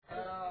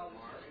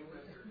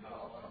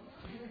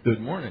Good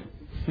morning.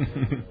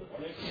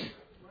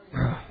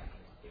 I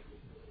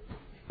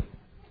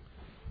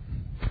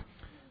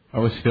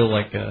always feel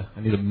like I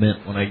need a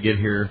mint when I get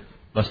here,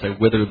 lest I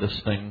wither this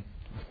thing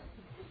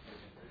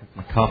with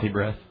my coffee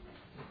breath.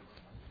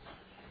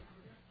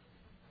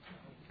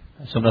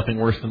 So nothing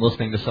worse than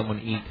listening to someone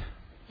eat.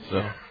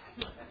 So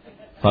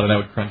thought I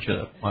would crunch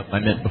my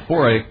mint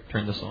before I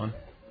turn this on.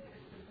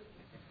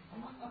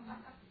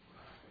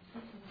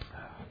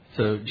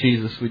 So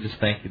Jesus, we just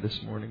thank you this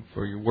morning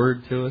for your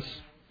word to us,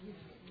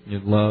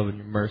 your love and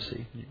your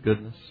mercy, your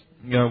goodness.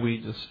 God, we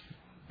just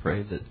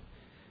pray that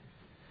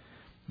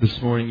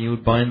this morning you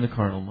would bind the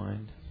carnal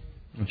mind,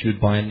 that you would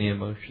bind the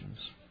emotions,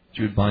 that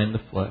you would bind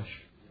the flesh.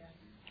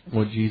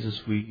 Lord Jesus,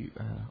 we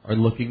are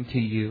looking to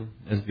you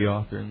as the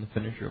author and the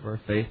finisher of our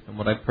faith. And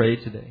what I pray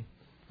today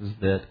is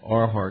that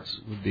our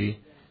hearts would be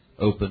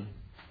open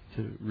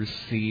to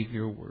receive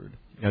your word.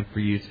 God,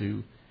 for you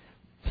to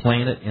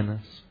plant it in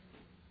us,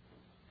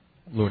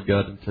 Lord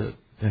God, and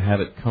to have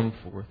it come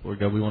forth.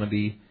 Lord God, we want to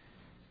be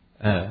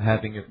we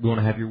want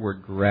to have your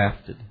word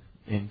grafted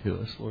into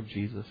us, Lord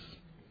Jesus.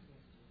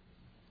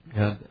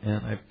 God,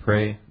 and I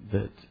pray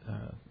that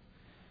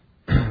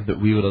that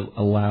we would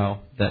allow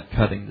that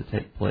cutting to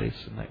take place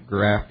and that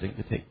grafting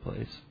to take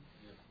place,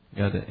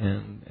 God,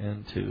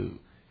 and to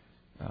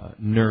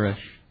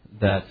nourish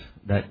that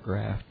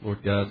graft,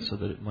 Lord God, so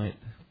that it might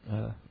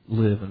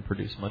live and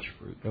produce much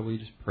fruit. God, we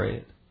just pray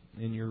it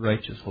in your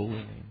righteous holy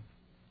name.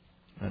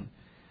 And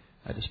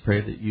I just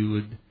pray that you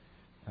would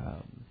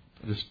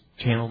just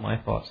channel my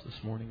thoughts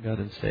this morning, God,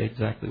 and say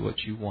exactly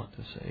what you want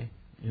to say.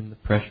 In the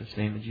precious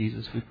name of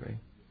Jesus we pray.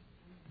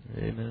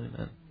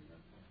 Amen,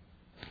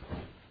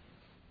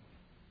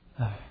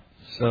 amen.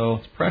 So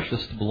it's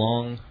precious to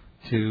belong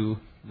to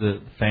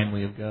the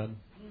family of God,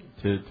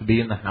 to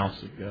be in the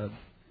house of God.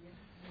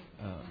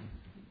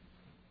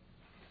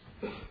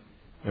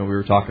 We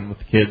were talking with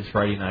the kids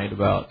Friday night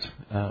about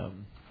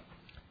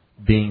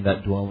being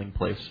that dwelling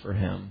place for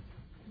Him,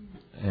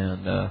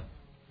 and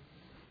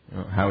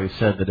how He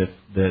said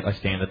that I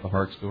stand at the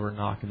heart's door and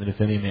knock, and that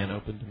if any man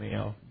open to me,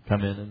 I'll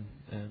come in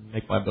and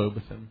make my abode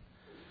with him.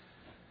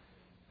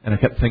 And I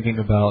kept thinking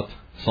about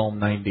Psalm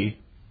 90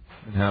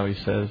 and how He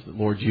says that,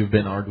 Lord, you've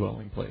been our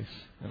dwelling place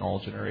in all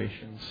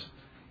generations.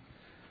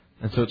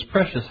 And so it's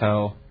precious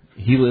how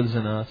He lives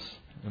in us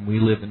and we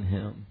live in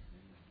Him.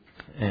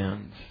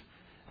 And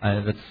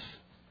that's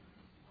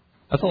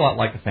a lot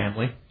like a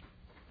family.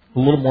 A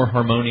little more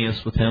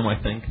harmonious with Him, I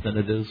think, than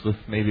it is with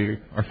maybe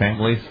our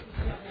families.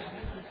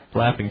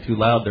 Laughing too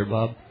loud there,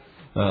 Bob.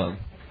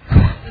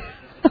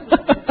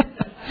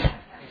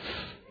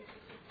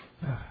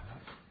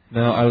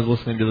 Now, I was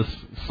listening to this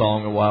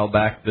song a while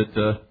back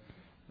that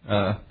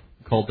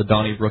called the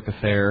Donnybrook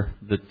Affair,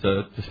 that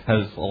just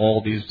has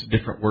all these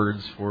different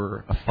words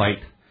for a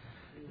fight,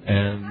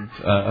 and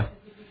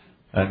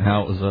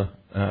how it was a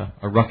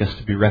ruckus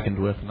to be reckoned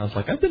with. And I was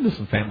like, I've been to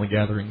some family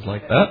gatherings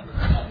like that.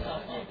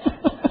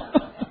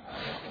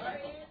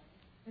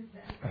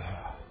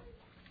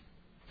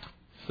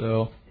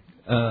 So,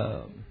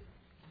 the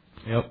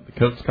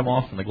coats come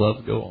off and the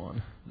gloves go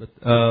on.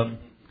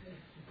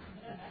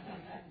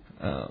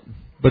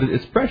 But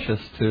it's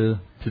precious to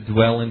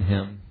dwell in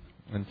Him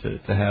and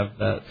to have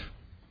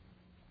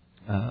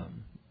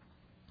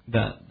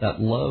that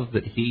love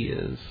that He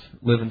is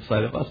live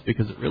inside of us,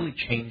 because it really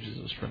changes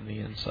us from the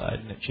inside,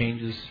 and it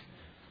changes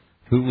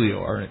who we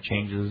are, and it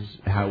changes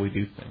how we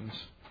do things.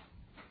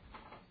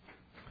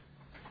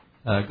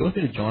 Go with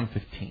me to John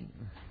 15.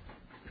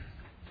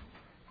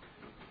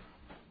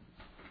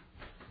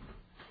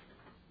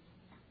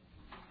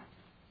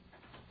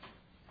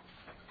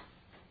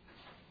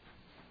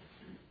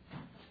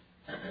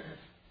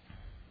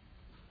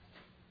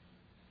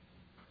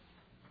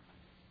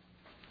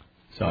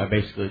 So I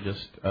basically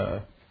just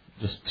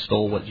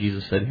stole what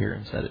Jesus said here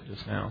and said it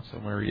just now. So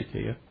I'm going to read it to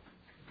you.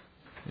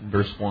 In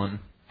verse 1,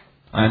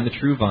 I am the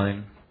true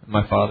vine, and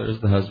my Father is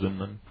the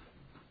husbandman.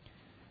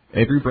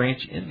 Every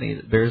branch in me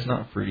that bears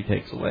not fruit He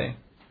takes away,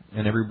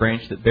 and every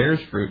branch that bears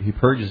fruit He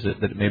purges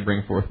it, that it may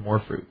bring forth more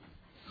fruit.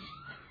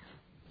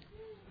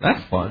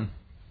 That's fun.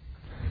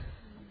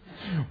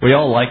 We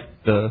all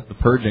like the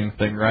purging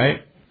thing,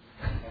 right?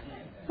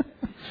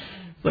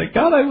 It's like,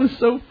 God, I was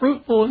so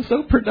fruitful and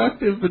so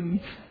productive, and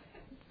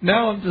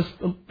now I'm just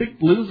a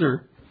big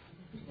loser,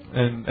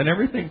 and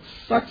everything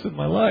sucks in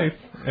my life,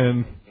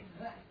 and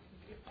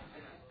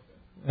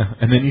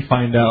then you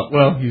find out,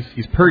 well,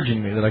 he's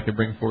purging me that I could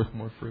bring forth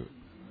more fruit.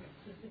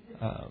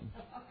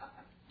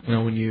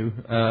 When you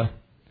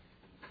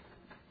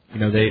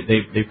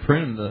they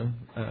prune the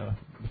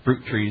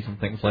fruit trees and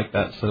things like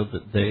that so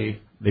that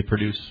they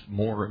produce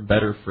more and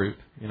better fruit.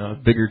 A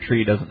bigger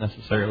tree doesn't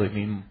necessarily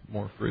mean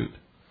more fruit.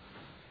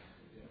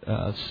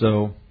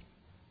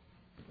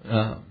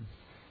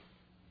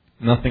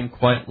 Nothing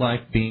quite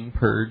like being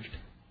purged.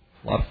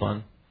 A lot of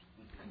fun.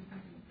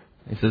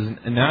 He says,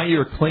 and now you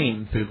are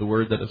clean through the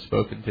word that is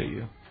spoken to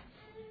you.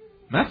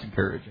 And that's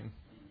encouraging.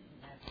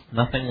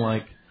 Nothing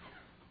like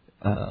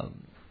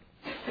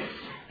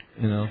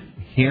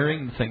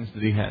hearing the things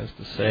that He has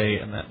to say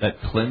and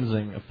that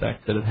cleansing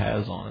effect that it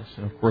has on us.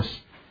 And of course,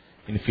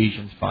 in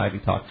Ephesians 5, he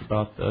talks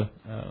about the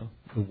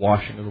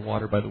washing of the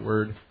water by the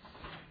Word.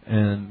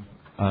 And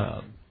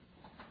I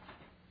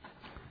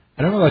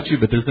don't know about you,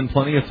 but there's been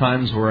plenty of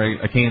times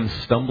where I came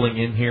stumbling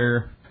in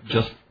here,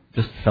 just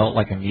felt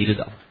like I needed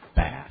a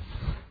bath.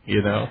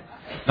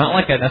 Not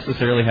like I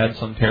necessarily had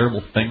some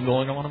terrible thing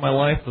going on in my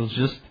life. I was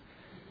just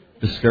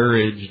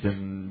discouraged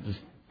and just,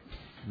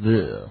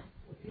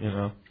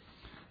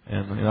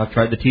 And I've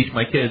tried to teach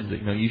my kids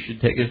that you should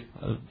take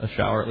a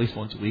shower at least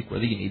once a week,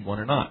 whether you need one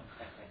or not.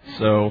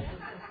 So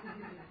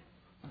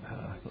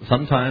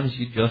sometimes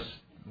you just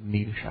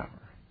need a shower.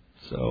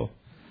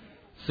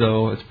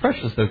 So it's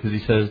precious though, because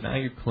he says, now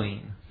you're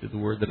clean through the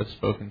word that I've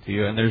spoken to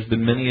you. And there's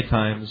been many a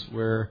times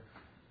where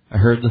I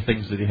heard the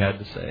things that he had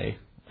to say,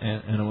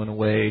 and I went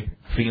away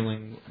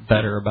feeling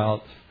better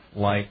about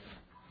life.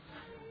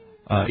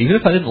 Even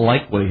if I didn't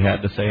like what he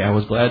had to say, I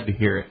was glad to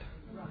hear it.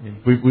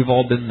 We've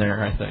all been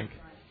there, I think.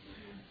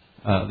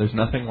 There's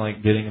nothing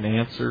like getting an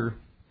answer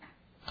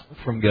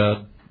from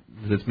God.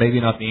 It's maybe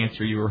not the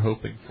answer you were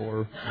hoping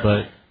for,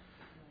 but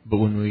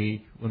when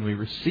we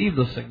receive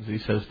those things He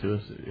says to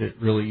us, it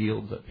really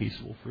yields that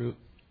peaceable fruit.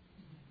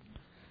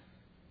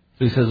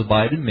 So He says,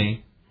 abide in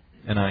me,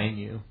 and I in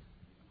you.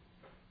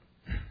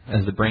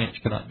 As the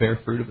branch cannot bear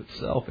fruit of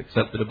itself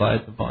except it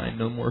abide in the vine,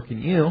 no more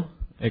can you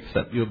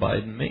except you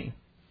abide in me.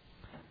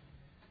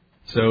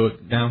 So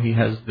now He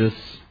has this.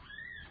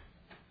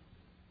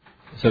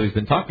 So He's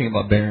been talking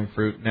about bearing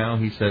fruit. Now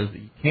He says that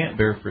you can't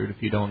bear fruit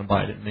if you don't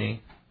abide in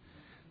me.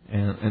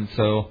 And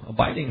so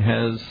abiding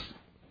has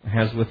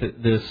with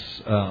it this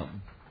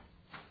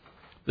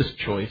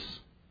choice,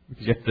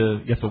 because you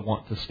have to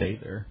want to stay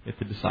there. You have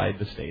to decide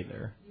to stay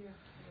there.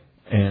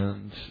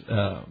 And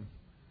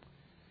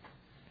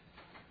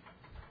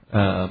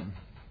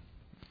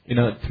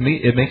to me,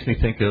 it makes me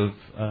think of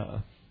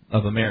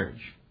a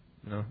marriage.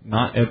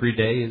 Not every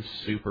day is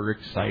super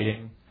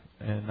exciting,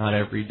 and not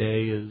every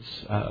day is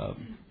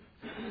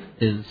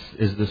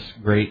this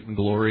great and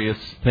glorious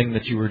thing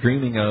that you were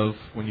dreaming of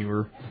when you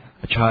were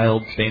a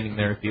child standing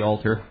there at the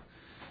altar.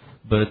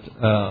 But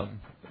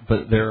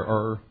there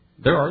are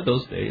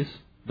those days,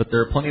 but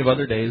there are plenty of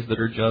other days that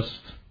are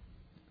just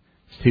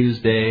it's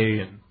Tuesday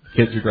and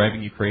kids are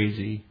driving you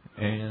crazy,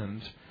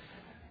 and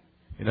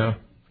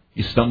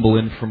you stumble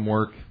in from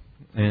work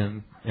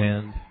and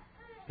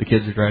the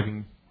kids are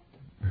driving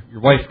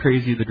your wife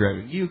crazy, they're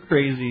driving you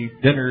crazy.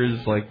 Dinner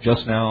is like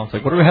just now. It's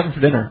like, what are we having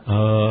for dinner?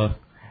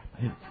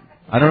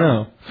 I don't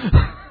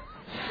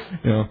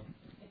know.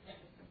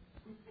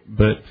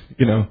 But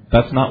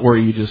that's not where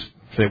you just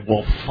say,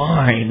 well,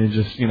 fine, and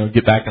just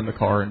get back in the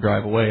car and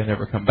drive away and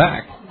never come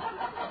back.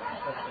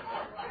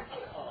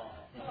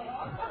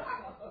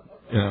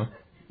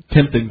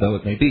 Tempting though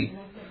it may be.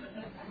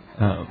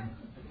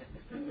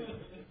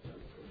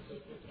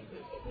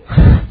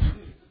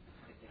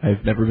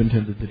 I've never been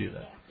tempted to do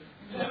that.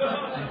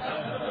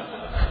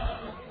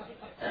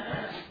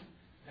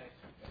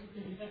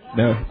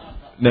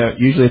 No.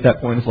 Usually at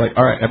that point it's like,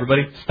 all right,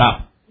 everybody,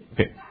 stop.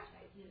 Okay,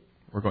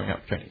 we're going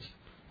out for Chinese.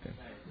 Okay.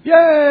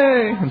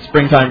 Yay! And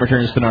springtime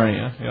returns to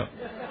Narnia. Yep.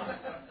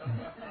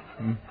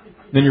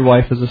 Then your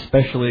wife is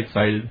especially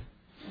excited.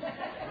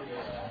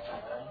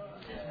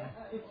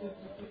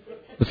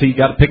 But see, you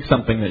got to pick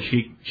something that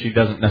she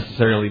doesn't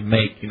necessarily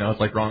make. It's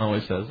like Ron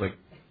always says, like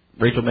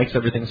Rachel makes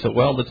everything so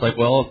well. That's like,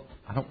 well,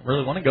 I don't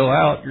really want to go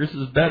out. Yours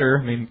is better.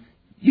 I mean,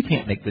 you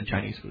can't make good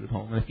Chinese food at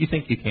home. And if you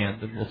think you can,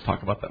 then we'll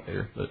talk about that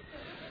later. But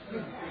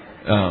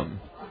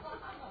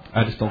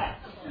I just don't.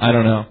 I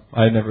don't know.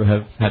 I never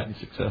have had any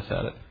success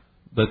at it.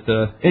 But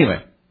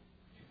anyway.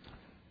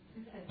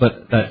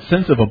 But that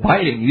sense of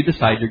abiding, you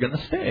decide you're going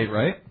to stay,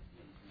 right?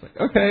 It's like,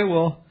 okay,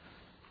 well,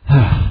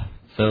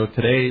 so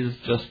today is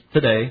just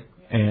today,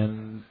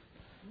 and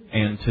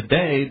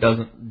today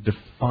doesn't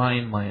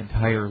define my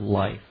entire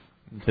life.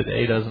 And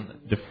today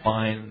doesn't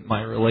define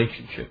my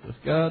relationship with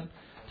God.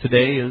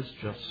 Today is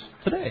just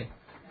today.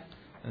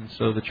 And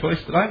so the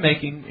choice that I'm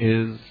making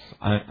is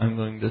I'm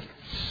going to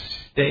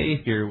stay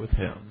here with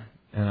Him,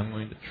 and I'm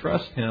going to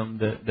trust Him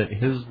that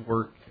His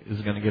work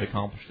is going to get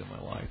accomplished in my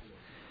life.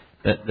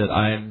 That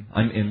I'm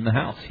in the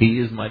house. He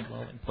is my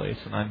dwelling place,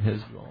 and I'm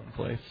His dwelling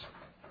place.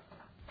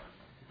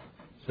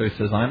 So He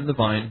says, I'm the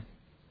vine,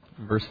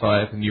 in verse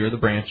 5, and you are the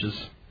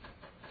branches.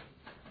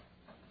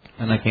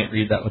 And I can't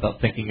read that without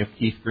thinking of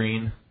Keith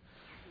Green.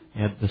 He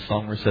had the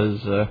song where it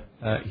says,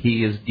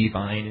 He is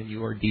divine and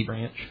you are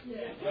D-branch.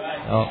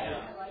 Oh,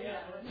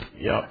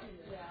 yep.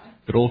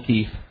 Good old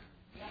Keith.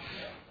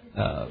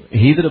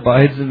 He that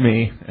abides in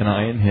me and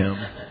I in him,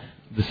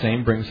 the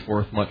same brings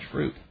forth much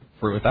fruit.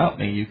 For without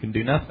me you can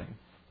do nothing.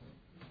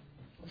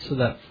 So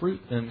that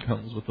fruit then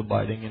comes with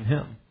abiding in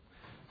Him,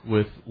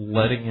 with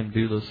letting Him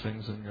do those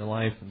things in your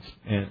life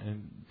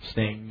and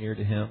staying near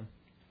to Him.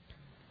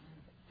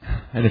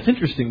 And it's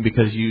interesting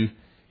because you'd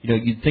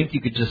think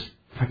you could just,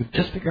 if I could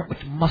just figure out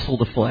which muscle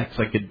to flex,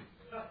 I could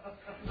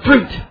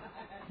fruit,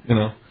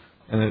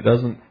 and it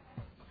doesn't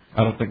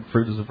I don't think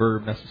fruit is a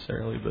verb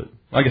necessarily, but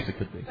I guess it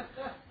could be.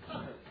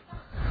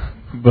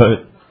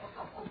 But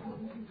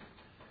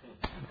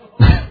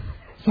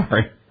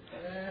sorry,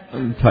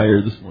 I'm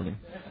tired this morning.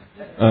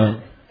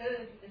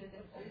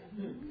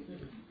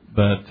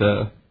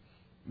 But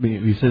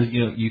he says,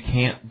 you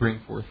can't bring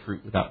forth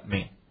fruit without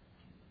me.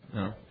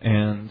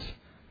 And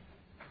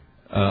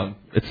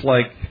it's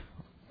like,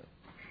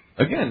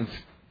 again,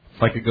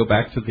 if I could go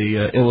back to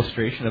the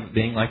illustration of it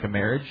being like a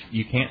marriage,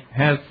 you can't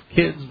have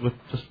kids with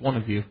just one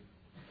of you.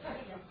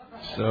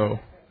 So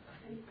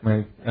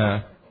my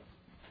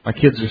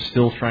kids are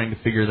still trying to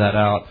figure that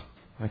out.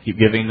 I keep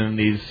giving them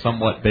these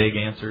somewhat vague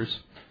answers,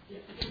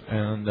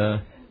 and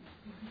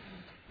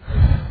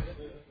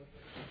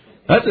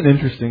that's an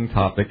interesting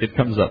topic. It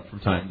comes up from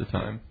time to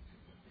time.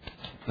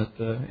 But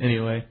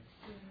anyway,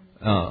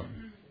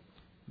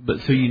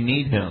 but so you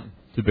need him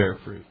to bear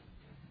fruit.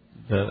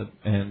 What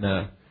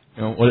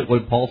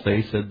did Paul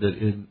say? He said that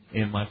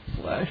in my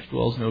flesh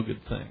dwells no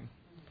good thing.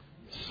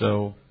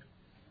 So,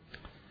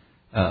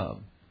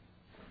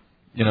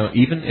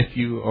 even if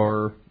you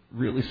are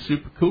really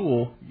super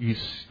cool, you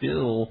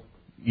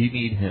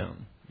need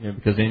him,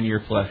 because in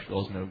your flesh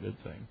dwells no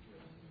good thing.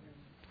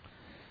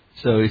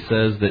 So he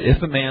says that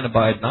if a man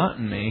abide not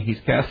in me, he's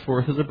cast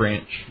forth as a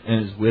branch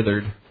and is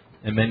withered,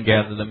 and men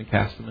gather them and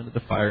cast them into the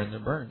fire, and they're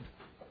burned.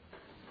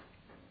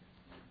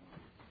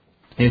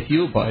 If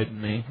you abide in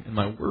me, and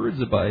my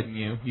words abide in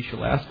you, you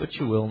shall ask what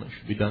you will, and it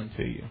shall be done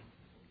to you.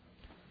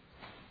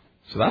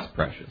 So that's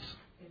precious,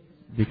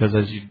 because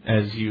as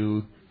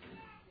you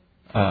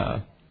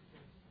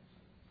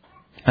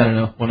I don't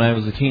know, when I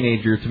was a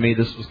teenager, to me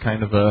this was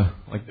kind of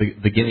like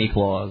the gimme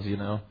clause,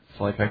 It's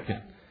like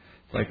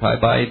if I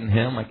abide in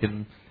him, I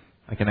can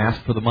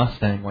ask for the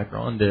Mustang like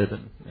Ron did,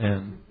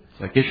 and it's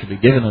like it should be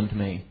given unto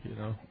me,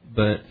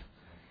 But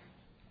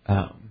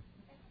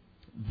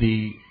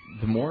the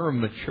more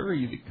mature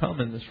you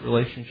become in this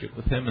relationship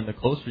with him, and the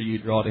closer you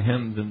draw to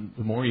him, then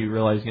the more you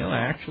realize,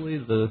 actually,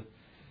 if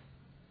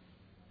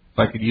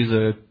I could use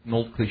an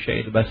old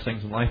cliche, the best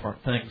things in life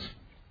aren't things.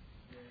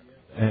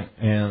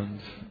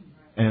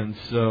 And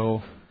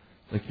so,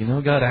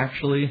 God,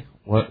 actually,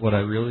 what I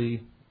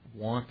really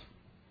want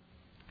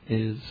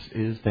is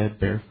to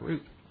bear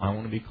fruit. I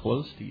want to be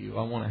close to you.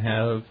 I want to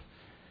have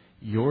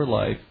your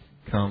life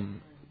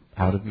come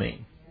out of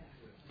me.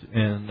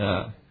 And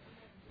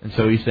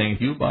so he's saying,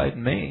 if you abide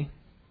in me,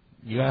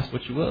 you ask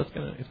what you will, it's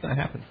gonna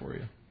happen for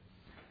you.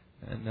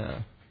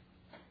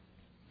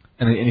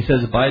 And he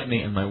says, abide in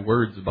me, and my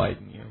words abide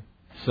in you.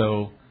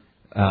 So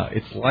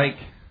it's like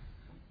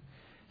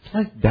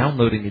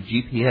downloading a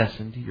GPS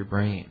into your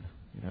brain.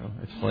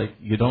 It's like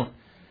you don't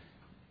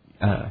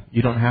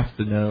have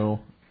to know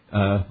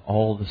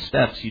all the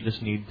steps. You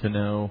just need to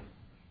know.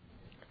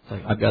 It's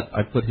like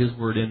I put His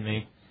word in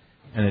me,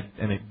 and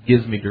it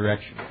gives me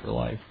direction for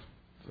life.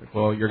 It's like,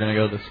 well, you're going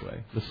to go this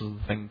way. This is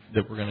the thing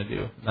that we're going to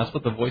do. And that's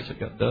what the voice of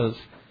God does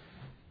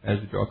as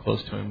we draw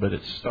close to Him. But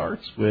it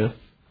starts with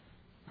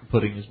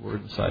putting His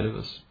word inside of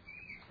us.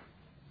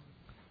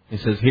 He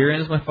says,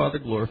 herein is my Father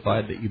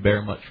glorified, that you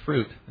bear much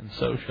fruit, and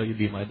so shall you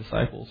be my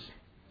disciples.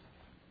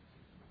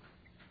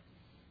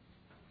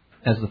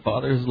 As the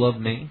Father has loved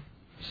me,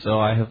 so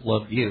I have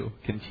loved you.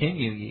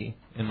 Continue ye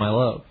in my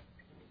love.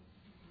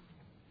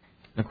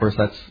 And of course,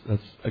 that's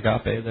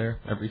agape there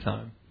every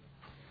time.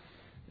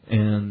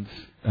 And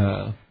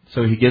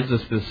so he gives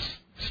us this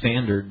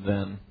standard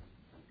then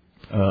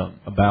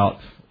about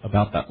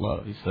that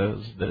love. He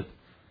says that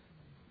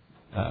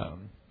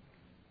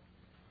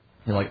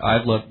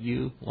I've loved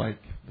you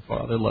like the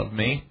Father loved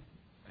me,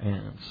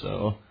 and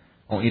so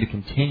I want you to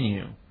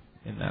continue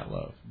in that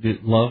love.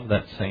 Love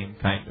that same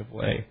kind of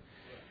way.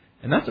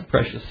 And that's a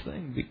precious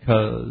thing,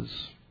 because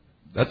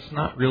that's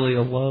not really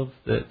a love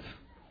that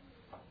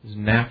is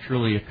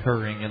naturally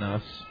occurring in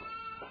us.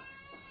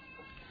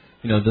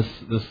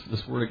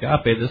 This word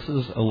agape, this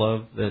is a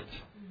love that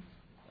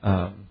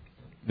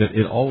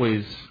it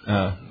always,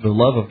 the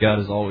love of God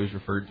is always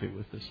referred to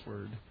with this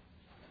word.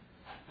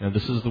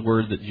 This is the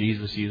word that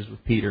Jesus used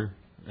with Peter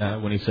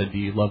when he said, "Do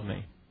you love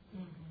me?"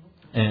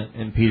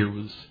 And Peter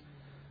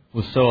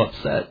was so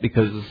upset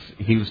because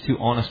he was too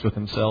honest with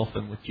himself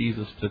and with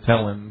Jesus to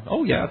tell him,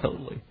 "Oh yeah,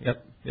 totally,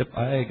 yep,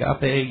 I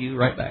agape you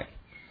right back."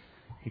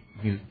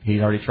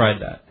 He already tried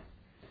that,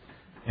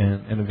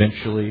 and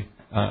eventually.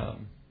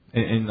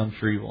 And I'm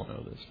sure you all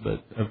know this,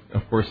 but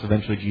of course,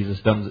 eventually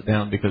Jesus dumbs it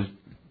down, because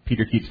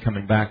Peter keeps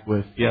coming back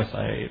with, "Yes,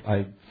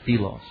 I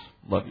philos,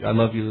 love you. I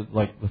love you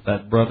like with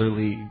that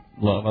brotherly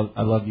love.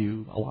 I love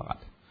you a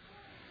lot."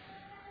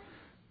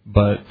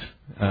 But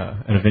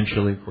and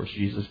eventually, of course,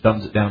 Jesus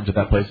dumbs it down to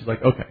that place. He's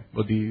like, "Okay,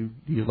 well, do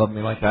you love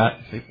me like that?"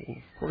 I say, "Well,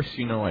 of course,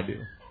 I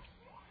do."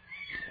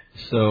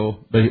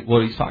 So, but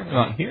what he's talking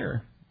about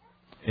here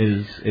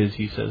is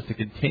he says to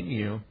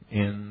continue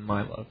in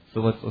my love. So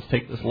let's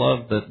take this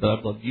love that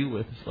I've loved you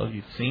with, this love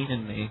you've seen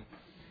in me,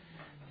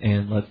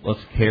 and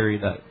let's carry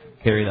that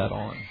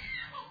on.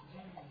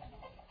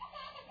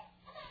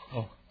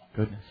 Oh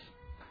goodness,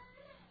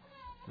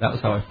 that was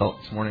how I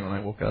felt this morning when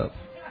I woke up.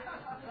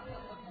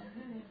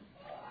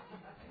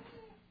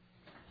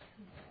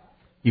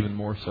 even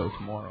more so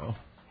tomorrow.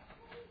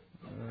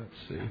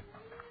 Let's see.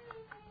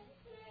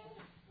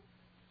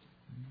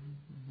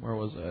 Where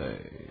was I?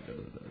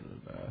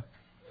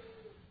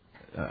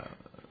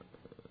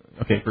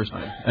 Okay, verse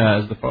 9.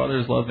 As the Father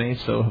has loved me,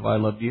 so have I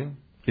loved you.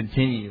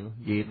 Continue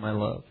ye in my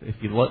love.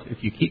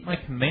 If you keep my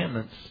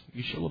commandments,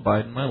 you shall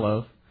abide in my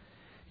love,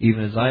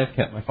 even as I have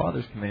kept my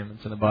Father's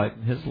commandments and abide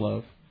in His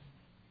love.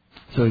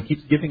 So He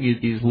keeps giving you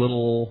these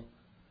little,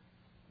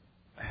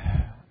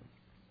 I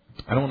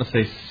don't want to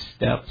say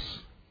steps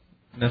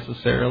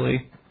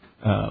necessarily,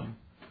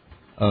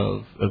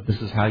 of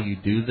this is how you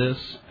do this,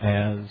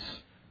 as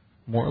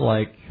more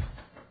like,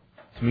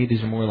 to me,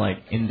 these are more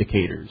like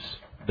indicators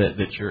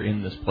that you're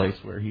in this place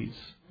where he's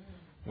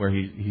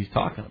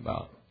talking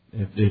about.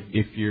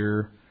 If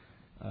you're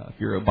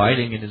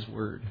abiding in His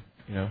Word,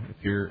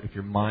 if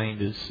your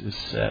mind is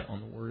set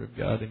on the Word of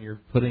God and you're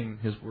putting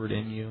His Word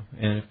in you,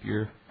 and if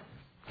you're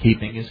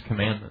keeping His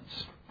commandments,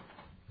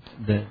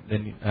 then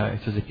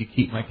it says, if you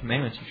keep my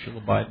commandments, you shall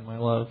abide in my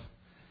love.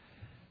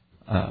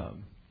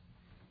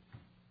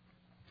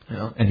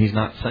 And He's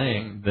not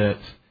saying that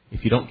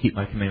if you don't keep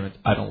my commandments,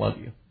 I don't love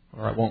you,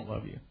 or I won't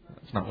love you.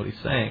 That's not what He's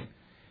saying.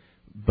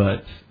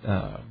 But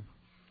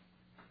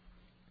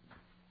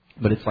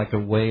it's like a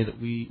way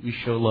that we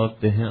show love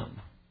to Him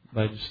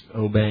by just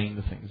obeying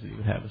the things that He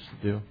would have us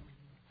to do.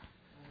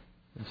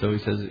 And so He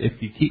says,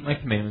 if you keep my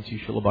commandments, you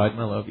shall abide in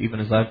my love, even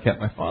as I've kept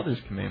my Father's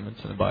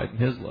commandments and abide in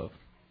His love.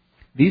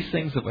 These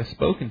things have I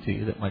spoken to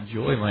you, that my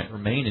joy might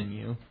remain in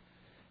you,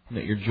 and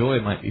that your joy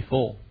might be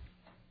full.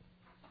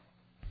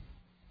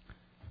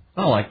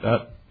 I like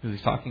that, because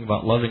He's talking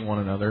about loving one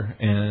another,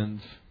 and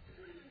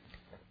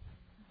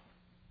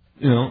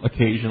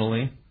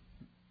occasionally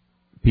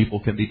people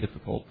can be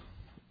difficult,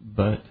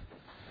 but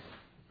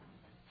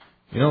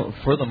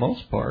for the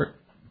most part,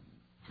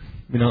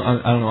 I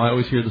don't know, I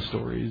always hear the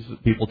stories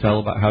that people tell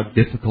about how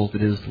difficult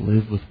it is to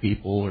live with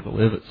people, or to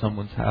live at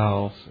someone's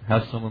house, or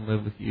have someone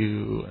live with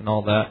you, and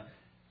all that.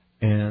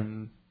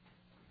 And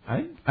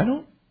I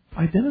don't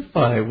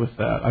identify with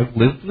that. I've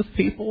lived with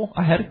people.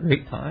 I had a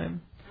great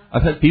time.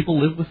 I've had people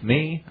live with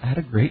me. I had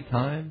a great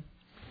time.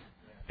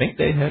 I think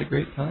they had a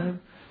great time.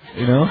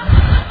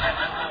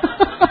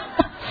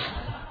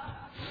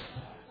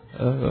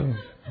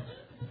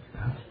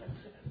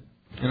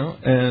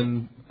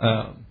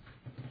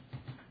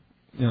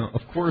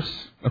 Of course,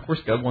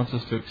 God wants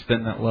us to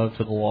extend that love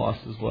to the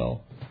lost as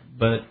well.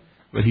 But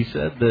He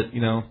said that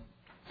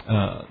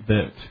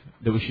that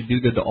we should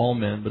do good to all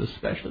men, but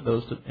especially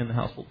those in the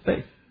household of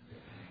faith.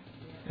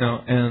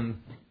 And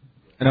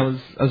I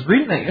was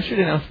reading that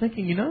yesterday, and I was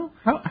thinking,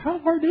 how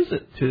hard is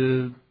it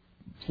to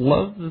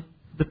love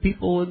the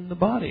people in the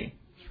body?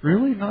 It's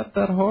really not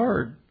that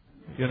hard.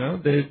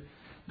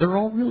 They're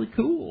all really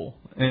cool,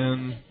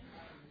 and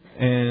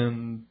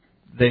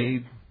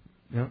they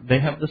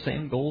have the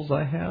same goals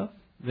I have.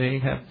 They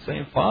have the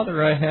same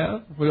Father I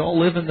have. We all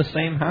live in the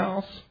same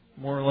house,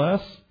 more or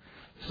less.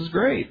 This is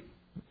great.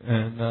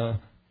 And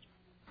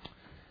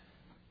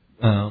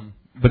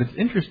but it's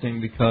interesting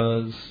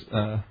because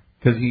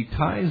He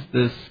ties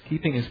this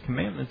keeping His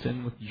commandments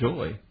in with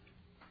joy.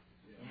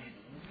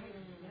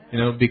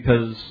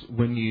 Because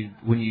when you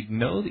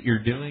know that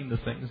you're doing the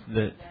things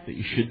that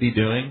you should be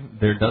doing,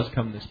 there does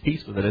come this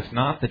peace with it. It's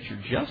not that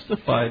you're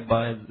justified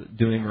by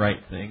doing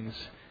right things,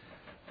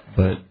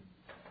 but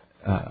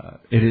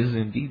it is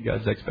indeed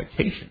God's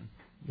expectation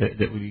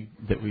that we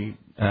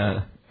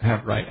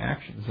have right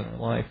actions in our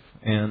life.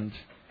 And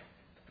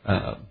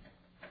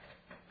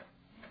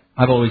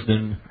I've always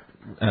seen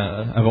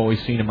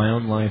in my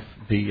own life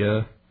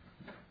you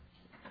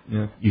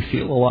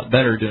feel a lot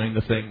better doing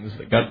the things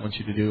that God wants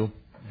you to do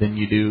than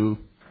you do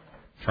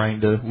trying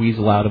to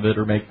weasel out of it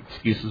or make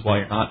excuses why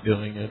you're not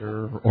doing it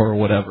or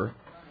whatever.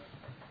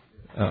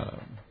 So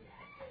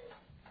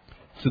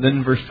then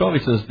in verse 12 He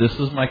says, this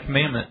is my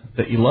commandment,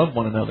 that you love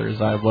one another as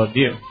I have loved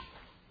you.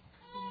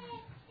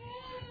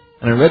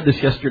 And I read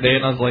this yesterday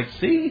and I was like,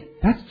 see,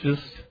 that's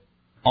just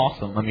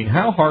awesome. I mean,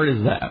 how hard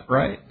is that,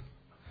 right?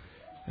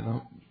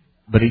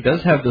 But He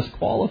does have this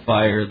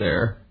qualifier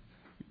there,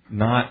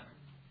 not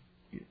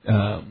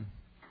because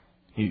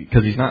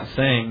He's not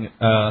saying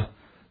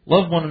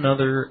love one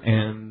another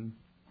and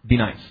be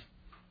nice.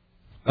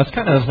 That's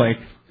kind of like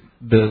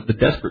the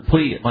desperate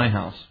plea at my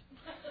house.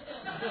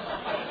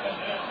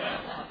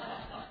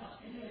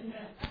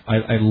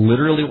 I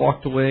literally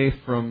walked away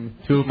from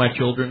two of my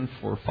children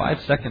for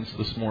 5 seconds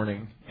this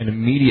morning, and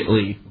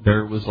immediately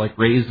there was like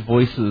raised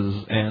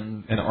voices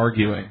and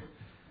arguing.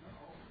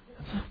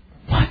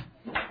 What?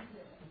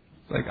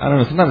 It's like, I don't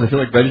know, sometimes I feel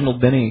like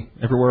Reginald Benny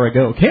everywhere I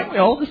go. Can't we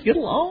all just get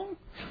along?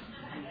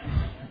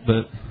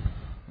 But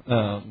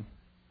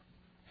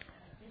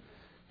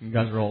you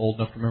guys are all old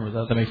enough to remember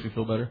that. That makes me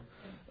feel better.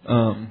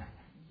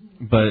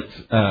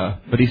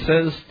 But He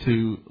says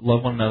to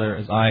love one another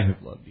as I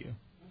have loved you.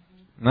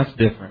 And that's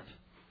different.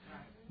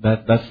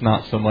 That's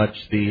not so much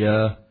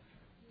the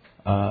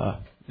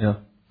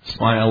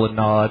smile and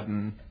nod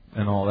and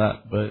all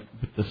that, but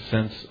the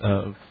sense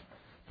of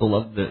the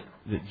love that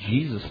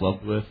Jesus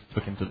loved with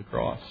took Him to the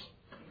cross.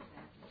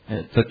 And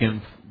it took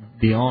him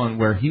beyond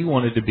where he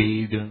wanted to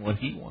be, doing what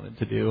he wanted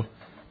to do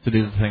the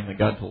thing that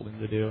God told him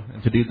to do,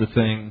 and to do the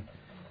thing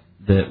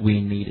that we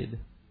needed.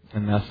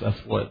 And that's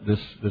what this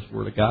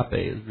word agape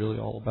is really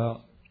all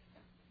about.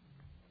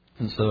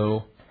 And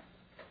so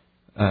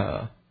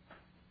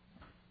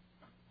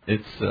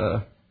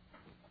it's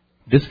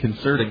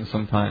disconcerting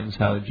sometimes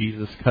how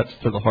Jesus cuts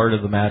to the heart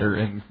of the matter,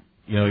 and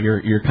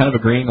you're kind of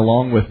agreeing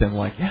along with him,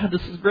 like, yeah,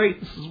 this is great,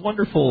 this is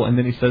wonderful, and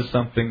then he says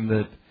something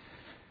that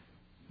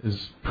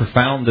is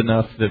profound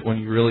enough that when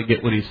you really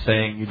get what he's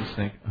saying, you just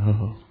think,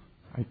 oh,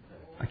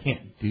 I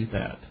can't do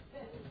that.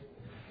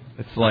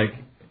 It's like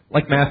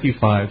Matthew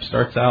 5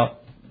 starts out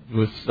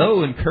with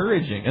so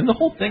encouraging, and the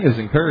whole thing is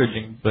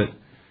encouraging, but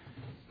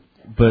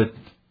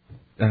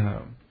I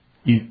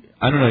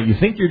don't know, you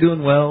think you're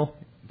doing well.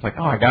 It's like,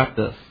 oh, I got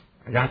this,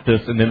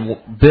 and then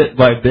bit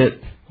by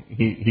bit,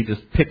 he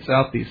just picks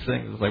out these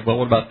things. It's like, well,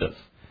 what about this?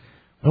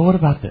 Well, what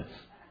about this?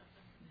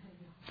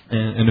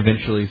 And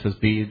eventually he says,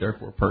 be ye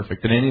therefore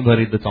perfect. And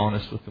anybody that's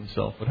honest with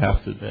himself would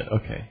have to admit,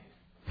 okay,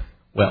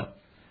 well,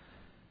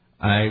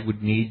 I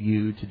would need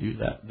you to do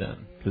that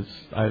then, because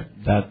I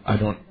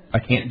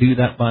can't do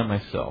that by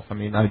myself. I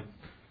mean, I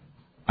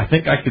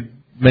think I could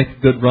make a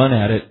good run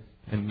at it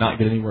and not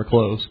get anywhere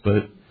close,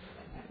 but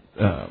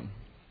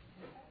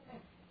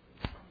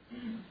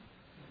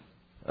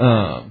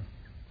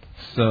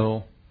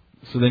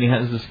so then he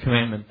has this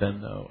commandment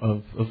then,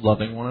 though, of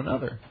loving one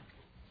another.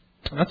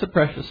 And that's a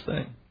precious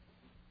thing,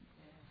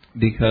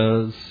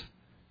 because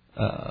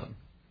I've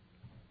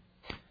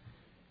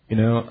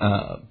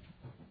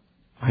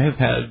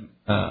had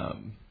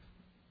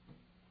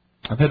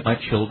my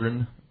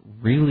children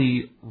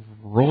really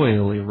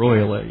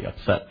royally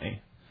upset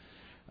me.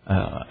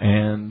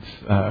 And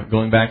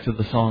going back to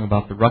the song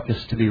about the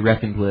ruckus to be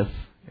reckoned with,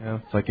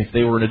 it's like if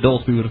they were an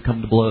adult, we would have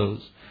come to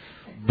blows.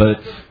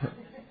 But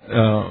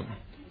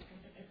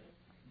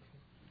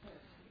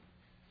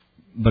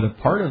a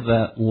part of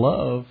that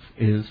love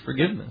is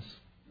forgiveness,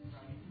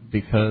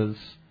 because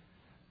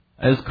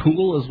as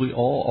cool as we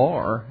all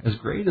are, as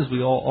great as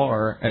we all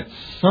are, at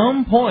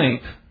some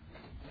point,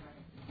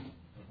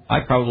 I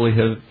probably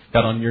have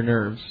got on your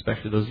nerves,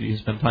 especially those of you who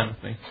spend time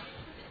with me.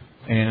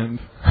 And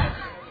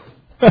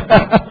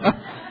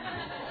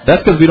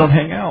that's because we don't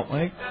hang out,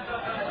 Mike.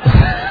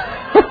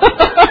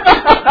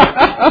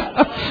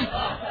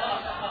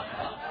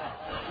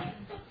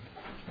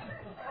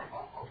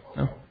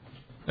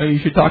 No, you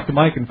should talk to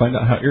Mike and find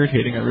out how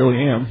irritating I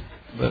really am.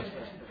 So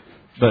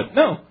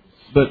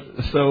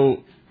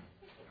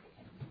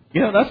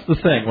that's the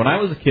thing. When I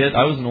was a kid,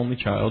 I was an only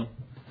child,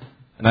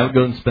 and I would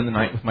go and spend the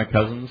night with my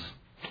cousins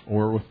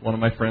or with one of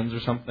my friends or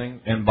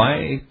something. And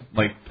by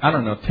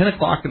 10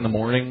 o'clock in the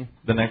morning,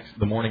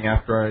 the morning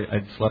after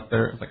I'd slept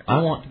there, it's like, I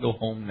want to go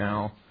home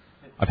now.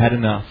 I've had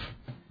enough.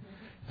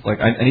 It's like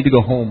I need to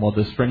go home while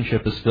this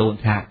friendship is still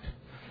intact,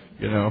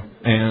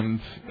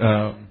 And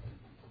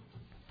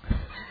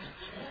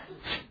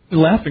you're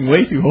laughing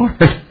way too hard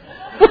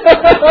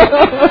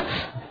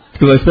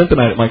because I spent the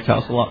night at Mike's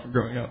house a lot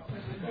growing up.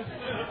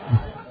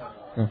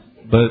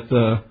 But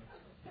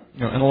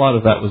and a lot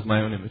of that was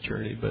my own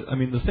immaturity. But I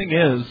mean, the thing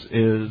is,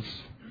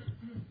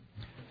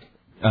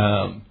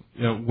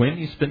 when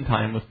you spend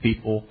time with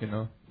people,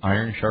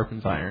 iron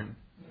sharpens iron,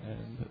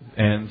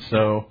 and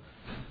so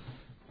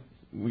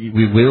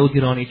we will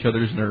get on each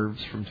other's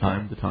nerves from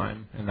time to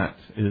time, and that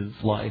is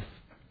life.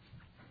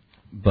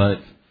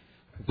 But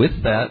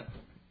with that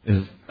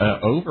is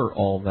over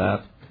all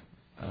that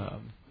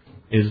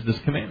is this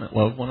commandment: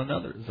 love one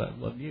another as I've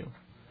loved you.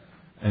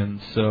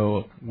 And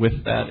so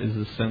with that is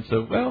a sense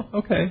of, well,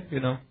 okay,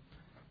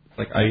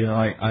 like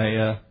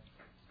I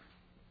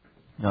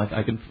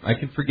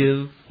can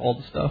forgive all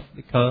the stuff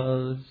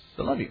because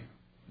I love you.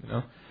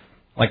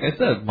 Like I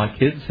said, my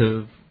kids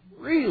have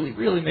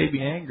really made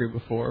me angry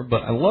before,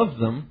 but I love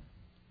them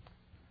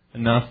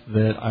enough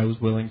that I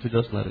was willing to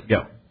just let it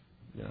go.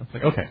 It's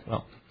like, okay,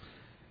 well,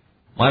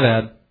 my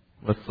bad.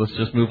 Let's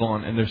just move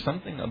on. And there's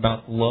something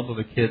about the love of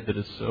a kid that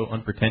is so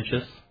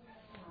unpretentious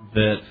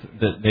that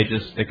they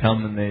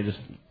come and they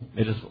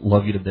just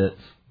love you to bits,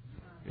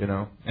 And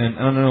I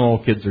don't know, all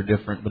kids are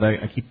different, but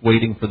I keep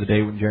waiting for the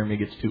day when Jeremy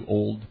gets too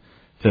old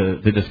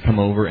to just come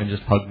over and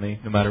just hug me,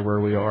 no matter where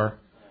we are.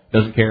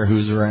 Doesn't care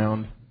who's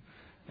around,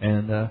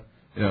 and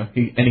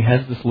he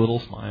has this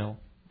little smile,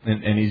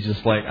 and he's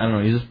just like, I don't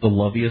know, he's just the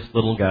loveliest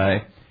little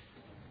guy.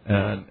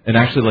 And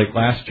actually, like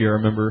last year, I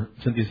remember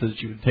Cynthia said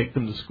she would take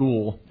them to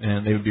school,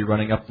 and they would be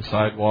running up the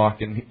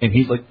sidewalk, and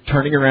he's like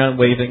turning around,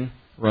 waving,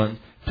 runs,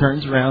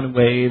 turns around and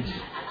waves,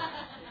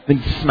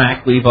 then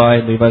smack Levi,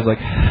 and Levi's like,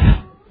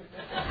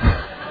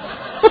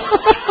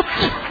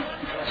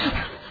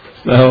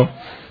 so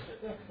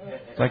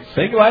it's like,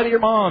 say goodbye to your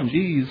mom,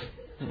 jeez.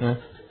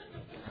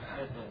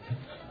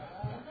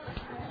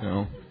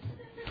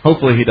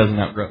 Hopefully he doesn't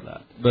outgrow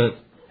that, but.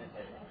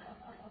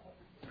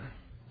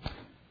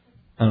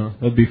 I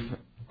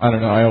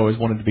don't know. I always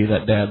wanted to be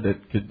that dad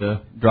that could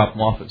drop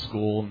them off at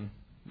school,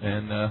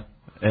 and the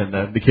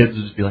kids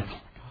would just be like, oh my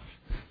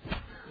gosh,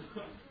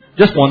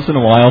 just once in a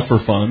while for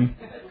fun,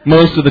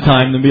 most of the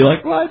time than be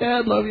like, "Why,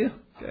 Dad, love you."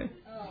 Okay.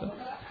 So,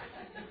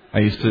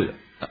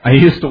 I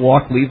used to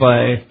walk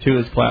Levi to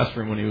his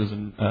classroom when he was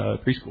in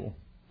preschool.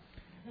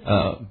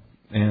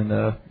 And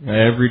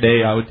every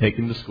day I would take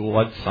him to school.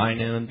 I'd sign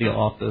in at the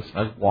office.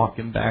 I'd walk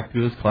him back to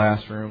his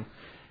classroom,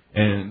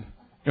 and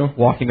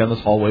walking down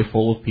this hallway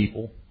full of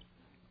people,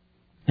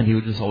 and he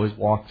would just always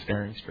walk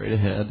staring straight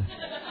ahead.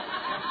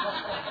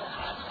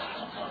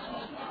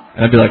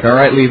 And I'd be like, "All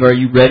right, Levi, are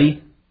you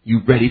ready? You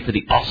ready for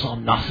the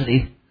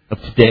awesomenosity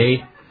of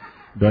today?"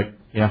 I'd be like,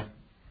 "Yeah."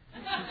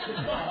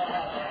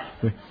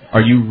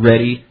 "Are you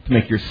ready to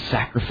make your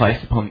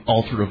sacrifice upon the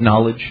altar of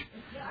knowledge?"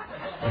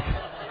 Like,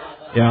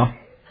 "Yeah."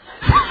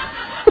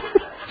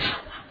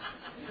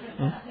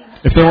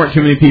 If there weren't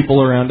too many people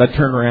around, I'd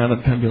turn around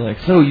and kind of be like,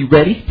 "So, you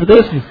ready for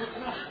this?"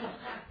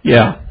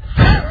 "Yeah."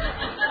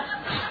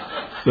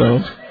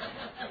 So,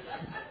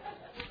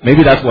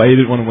 maybe that's why he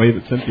didn't want to wave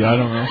at Cynthia. I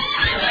don't know.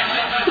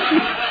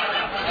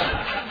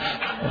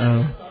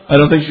 I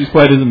don't think she's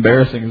quite as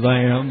embarrassing as I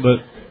am,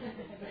 but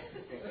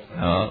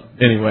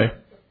anyway.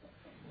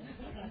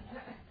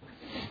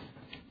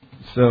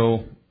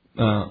 So,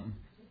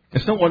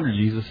 it's no wonder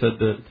Jesus said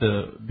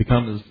to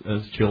become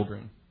as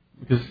children.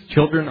 Because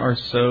children are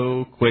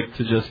so quick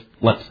to just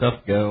let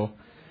stuff go.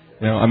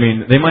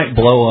 They might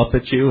blow up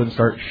at you and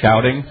start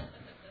shouting,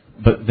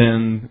 but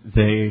then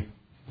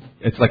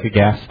it's like a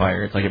gas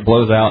fire. It's like it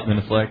blows out, and then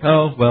it's like,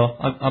 "Oh, well,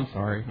 I'm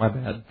sorry, my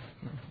bad."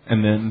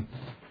 And then,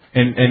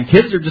 and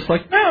kids are just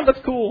like, "No,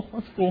 that's cool,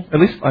 that's cool." At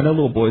least I know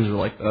little boys are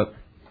like that.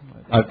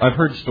 I've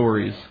heard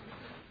stories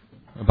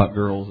about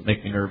girls that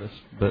make me nervous,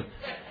 but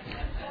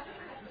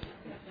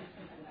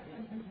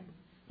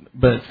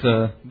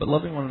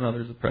loving one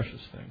another is a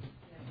precious thing.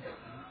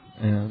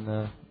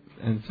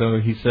 And so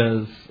he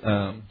says,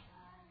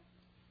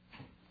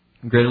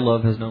 "Greater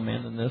love has no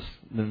man than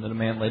that a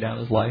man lay down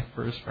his life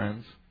for his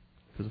friends,"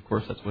 because of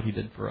course that's what he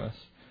did for us.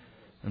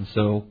 And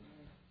so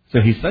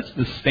he sets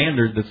this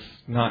standard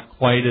that's not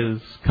quite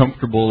as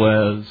comfortable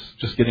as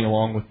just getting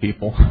along with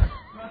people,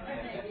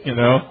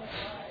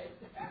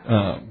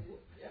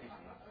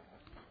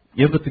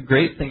 But the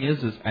great thing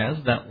is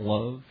as that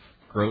love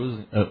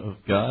grows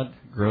of God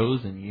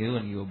grows in you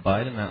and you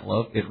abide in that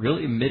love, it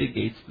really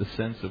mitigates the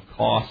sense of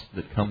cost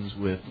that comes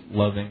with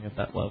loving at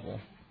that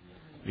level,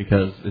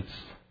 because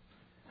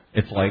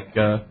it's like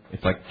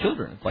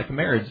children, it's like a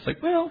marriage. It's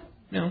like, well,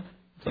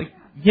 it's like,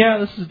 yeah,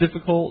 this is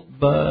difficult,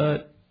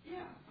 but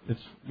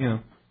it's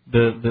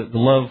the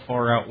love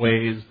far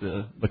outweighs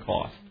the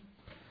cost,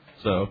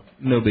 so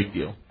no big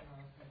deal.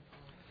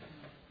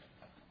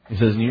 He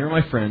says, "And you are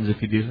my friends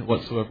if you do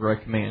whatsoever I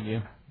command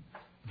you.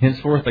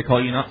 Henceforth I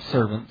call you not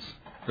servants,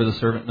 for the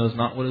servant knows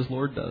not what his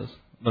Lord does.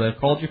 But I have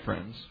called you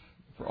friends.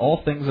 For all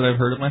things that I have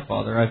heard of my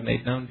Father I have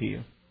made known to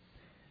you.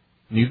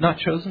 And you have not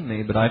chosen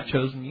me, but I have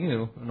chosen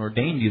you, and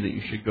ordained you that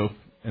you should go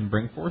and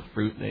bring forth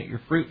fruit, that your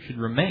fruit should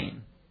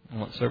remain. And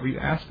whatsoever you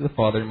ask of the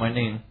Father in my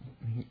name,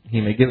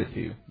 He may give it to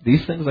you.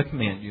 These things I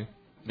command you,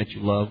 that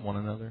you love one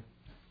another."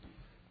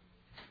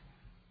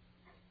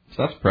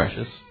 So that's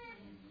precious,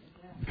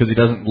 because He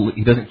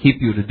doesn't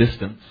keep you at a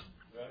distance.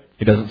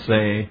 He doesn't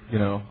say,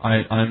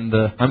 I'm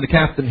the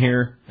captain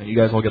here, and you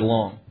guys all get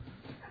along.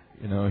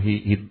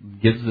 He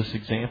gives this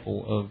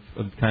example of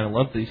the kind of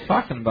love that He's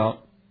talking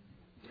about,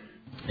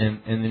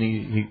 and then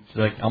he's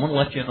like, "I'm going to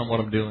let you in on what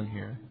I'm doing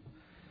here,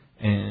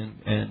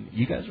 and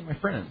you guys are my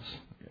friends."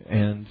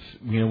 And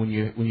when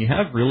you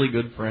have really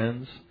good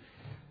friends,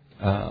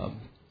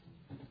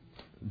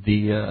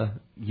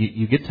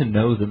 you get to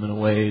know them in a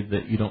way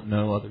that you don't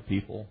know other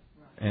people,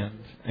 and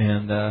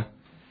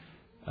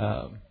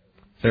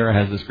Sarah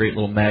has this great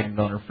little magnet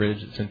on her fridge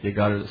that Cynthia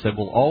got her that said,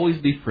 "We'll always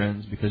be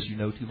friends because you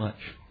know too much."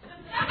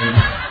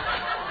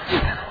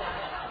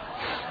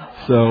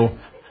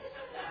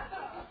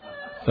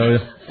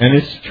 And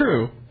it's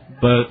true,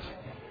 but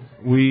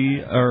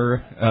we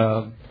are,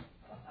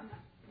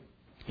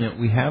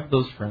 we have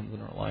those friends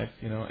in our life,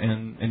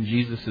 and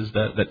Jesus is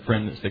that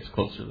friend that sticks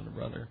closer than a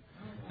brother.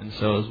 And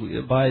so as we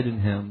abide in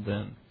Him,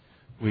 then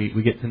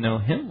we get to know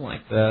Him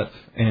like that,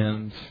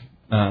 and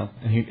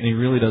He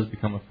really does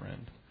become a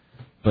friend.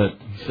 But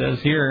He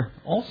says here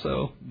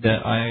also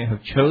that I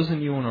have chosen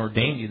you and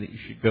ordained you that you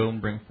should go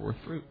and bring forth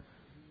fruit,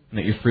 and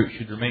that your fruit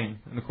should remain.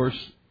 And of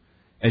course,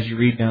 as you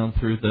read down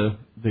through the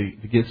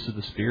gifts of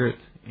the Spirit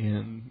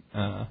in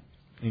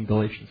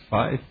Galatians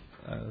 5,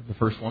 the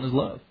first one is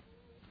love.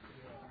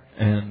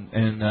 And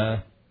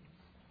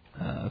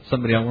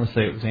somebody, I want to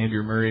say it was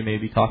Andrew Murray,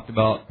 maybe talked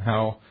about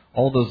how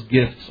all those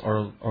gifts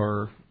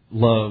are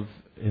love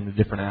in a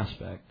different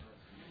aspect.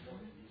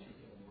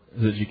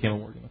 Is it G. Campbell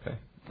Morgan? Okay.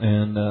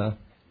 And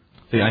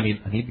see, I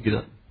need to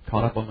get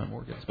caught up on my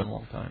Morgan. It's been a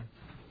long time.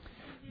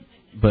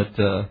 But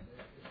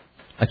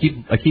I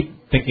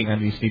keep thinking I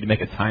just need to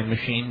make a time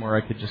machine where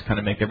I could just kind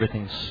of make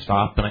everything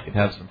stop and I could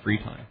have some free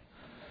time.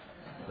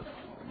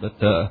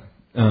 But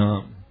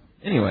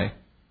anyway,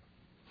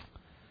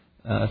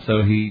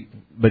 so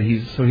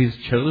he's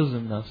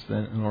chosen us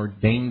then and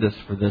ordained us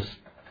for this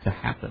to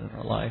happen in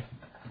our life.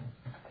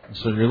 And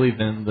so really,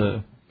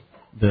 then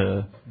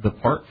the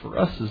part for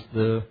us is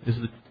the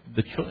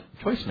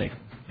choice making,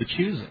 the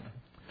choosing.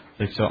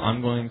 Like, so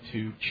I'm going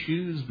to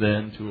choose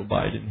then to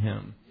abide in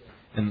Him,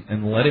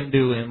 and let Him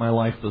do in my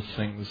life those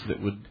things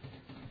that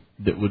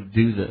would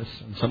do this.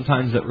 And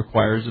sometimes that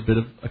requires a bit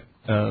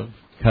of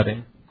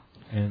cutting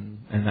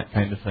and that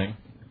kind of thing.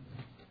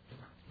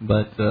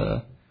 But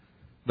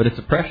it's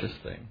a precious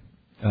thing.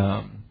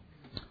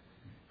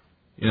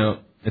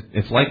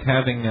 It's like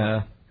having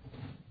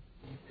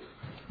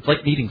it's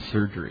like needing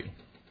surgery.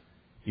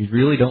 You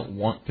really don't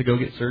want to go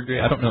get surgery.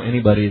 I don't know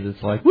anybody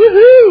that's like,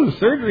 woohoo,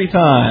 surgery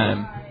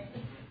time.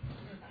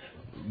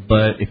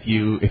 But if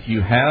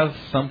you have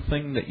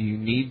something that you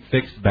need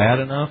fixed bad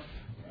enough,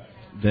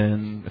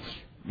 then it's,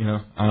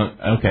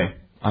 okay,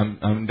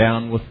 I'm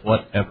down with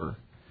whatever.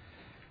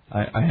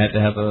 I had to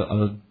have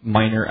a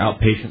minor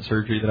outpatient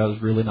surgery that I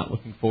was really not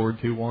looking forward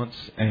to once,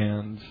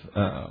 and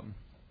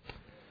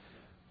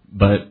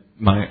but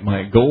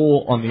my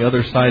goal on the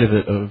other side of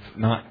it of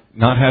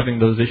not having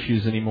those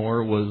issues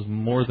anymore was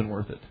more than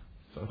worth it.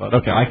 So I thought,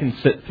 okay, I can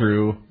sit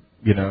through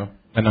an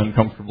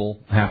uncomfortable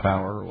half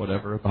hour or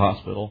whatever at the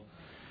hospital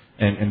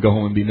and go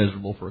home and be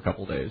miserable for a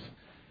couple of days.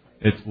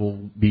 It will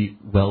be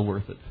well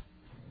worth it.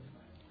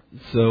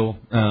 So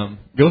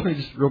go with me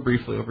just real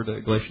briefly over to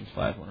Galatians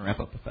 5. I want to wrap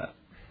up with that.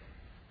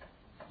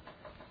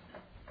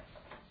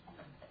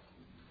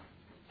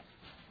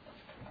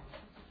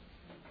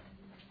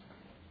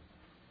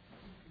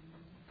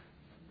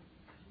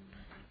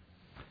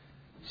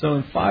 So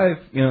in 5,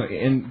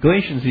 in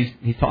Galatians,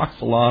 he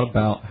talks a lot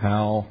about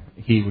how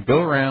he would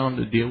go around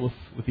to deal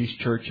with these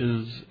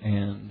churches,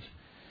 and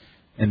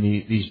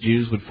these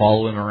Jews would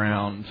follow him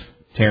around,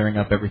 tearing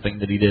up everything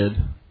that he did,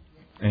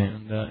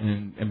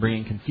 and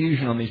bringing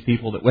confusion on these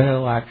people that,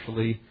 well,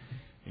 actually,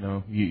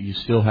 you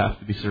still have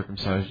to be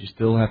circumcised, you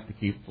still have to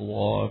keep the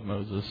law of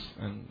Moses,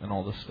 and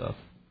all this stuff,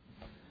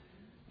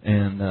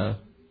 and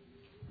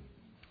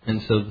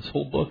so this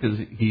whole book is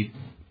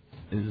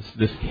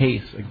this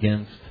case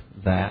against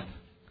that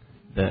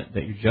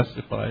you're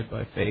justified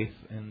by faith,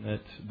 and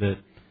that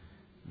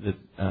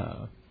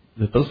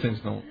those things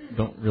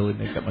don't really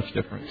make that much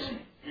difference.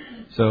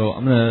 So I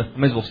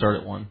might as well start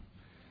at 1.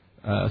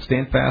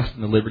 Stand fast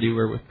in the liberty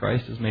wherewith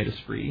Christ has made us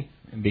free,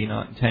 and be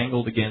not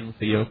entangled again with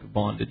the yoke of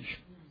bondage.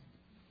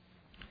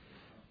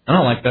 I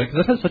don't like that because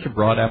that has such a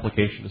broad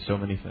application to so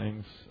many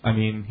things. I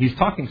mean, he's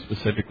talking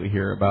specifically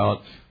here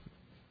about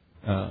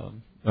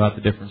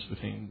the difference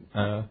between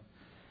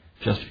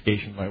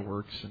justification by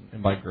works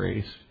and by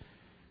grace.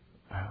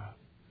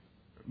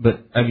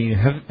 But I mean,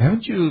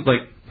 haven't you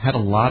had a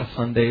lot of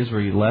Sundays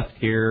where you left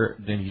here,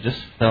 then you just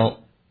felt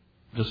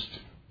just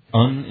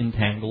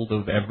unentangled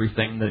of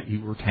everything that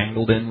you were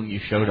tangled in when you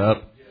showed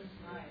up,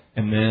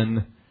 and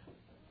then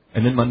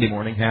Monday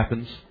morning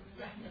happens,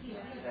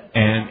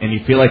 and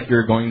you feel like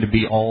you're going to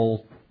be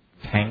all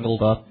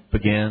tangled up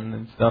again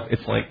and stuff.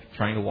 It's like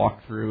trying to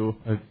walk through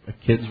a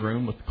kid's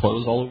room with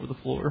clothes all over the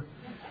floor,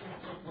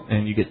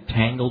 and you get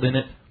tangled in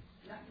it.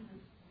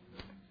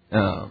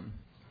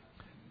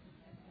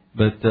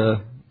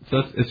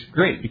 So it's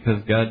great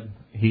because God,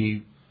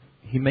 He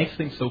makes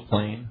things so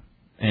plain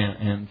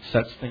and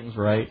sets things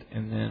right,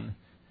 and then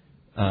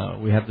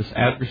we have this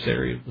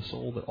adversary of the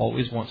soul that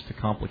always wants to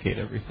complicate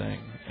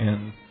everything,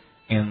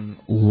 and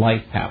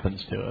life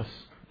happens to us,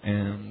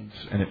 and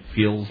it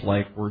feels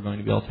like we're going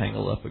to be all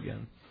tangled up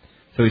again.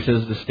 So he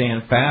says to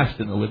stand fast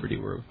in the liberty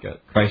where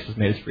Christ has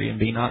made us free, and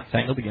be not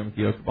tangled again with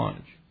the yoke of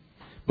bondage.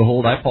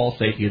 Behold, I, Paul,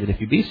 say to you that if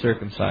you be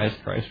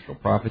circumcised, Christ shall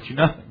profit you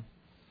nothing.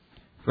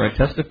 For I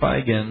testify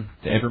again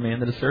to every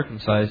man that is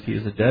circumcised, he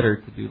is a debtor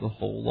to do the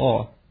whole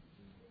law.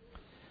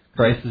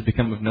 Christ has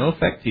become of no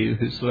effect to you,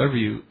 whosoever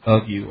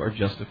of you are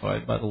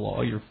justified by the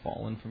law, you're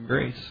fallen from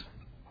grace.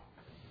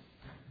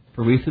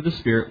 For we through the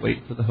Spirit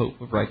wait for the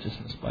hope of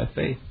righteousness by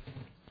faith.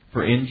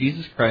 For in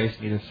Jesus Christ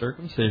neither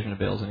circumcision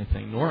avails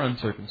anything, nor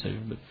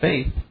uncircumcision, but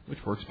faith,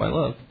 which works by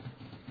love.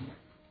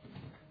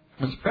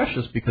 It's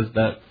precious because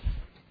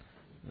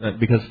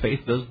because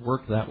faith does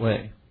work that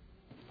way.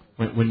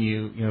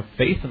 When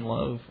faith and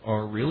love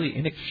are really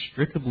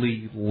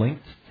inextricably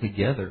linked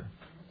together.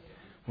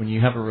 When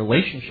you have a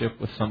relationship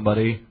with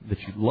somebody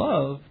that you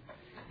love,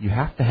 you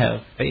have to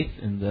have faith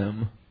in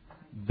them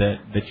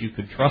that you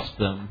could trust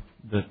them,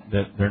 that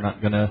they're not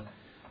going to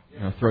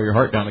throw your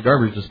heart down the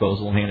garbage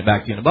disposal and hand it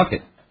back to you in a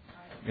bucket.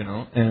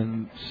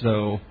 And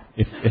so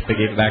if they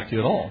gave it back to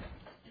you at all.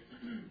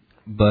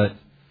 But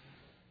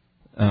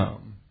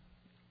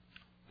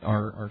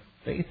our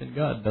faith in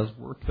God does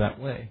work that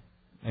way.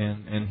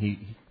 And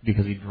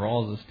because He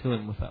draws us to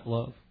Him with that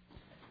love.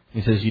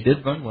 He says, you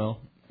did run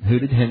well. Who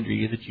did hinder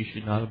you that you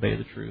should not obey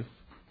the truth?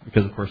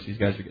 Because, of course, these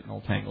guys are getting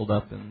all tangled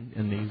up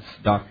in these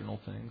doctrinal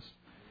things.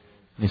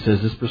 And he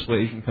says, this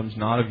persuasion comes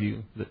not of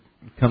you, that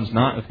comes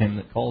not of Him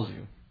that calls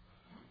you.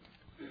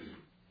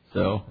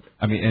 So,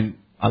 and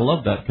I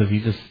love that because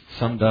he just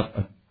summed up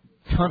a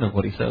ton of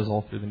what he says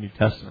all through the New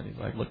Testament. He's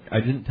like, look,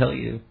 I didn't tell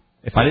you.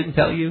 If I didn't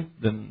tell you,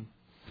 then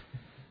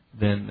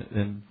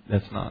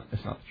that's not the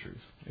truth.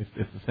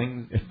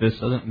 If this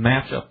doesn't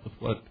match up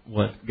with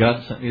what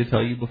God sent me to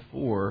tell you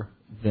before,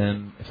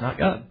 then it's not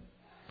God.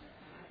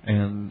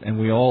 And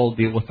we all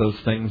deal with those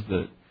things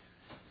that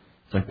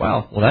it's like,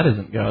 wow, well that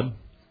isn't God.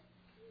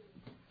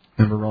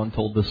 Remember Ron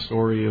told this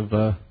story of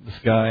this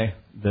guy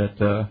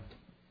that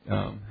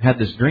had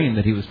this dream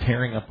that he was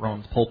tearing up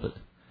Ron's pulpit.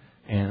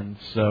 And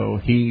so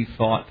he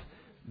thought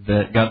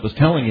that God was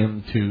telling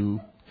him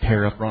to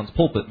tear up Ron's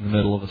pulpit in the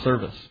middle of a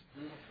service.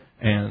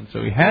 And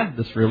so he had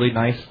this really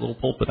nice little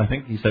pulpit. I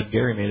think he said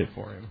Gary made it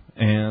for him.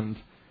 And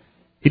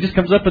he just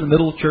comes up in the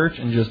middle of church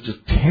and just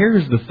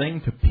tears the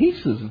thing to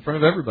pieces in front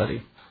of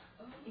everybody.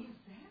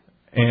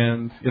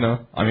 And,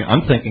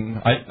 I'm thinking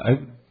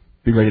I'd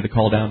be ready to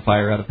call down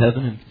fire out of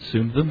heaven and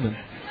consume them.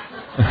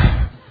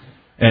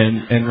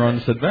 And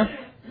Ron said,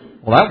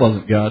 well, that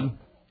wasn't God.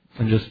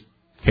 And just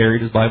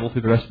carried his Bible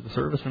through the rest of the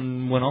service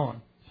and went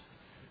on.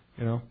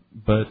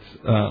 But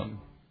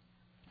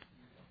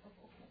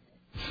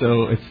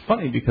so it's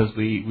funny because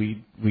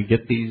we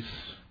get these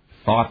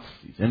thoughts,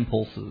 these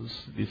impulses,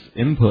 this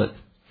input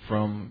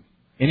from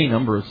any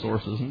number of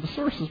sources, and the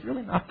source is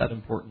really not that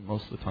important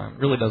most of the time. It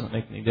really doesn't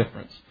make any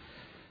difference.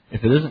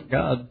 If it isn't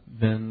God,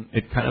 then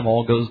it kind of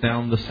all goes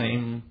down the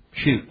same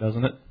chute,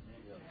 doesn't it?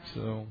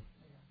 So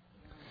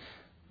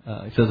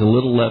it says a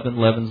little leaven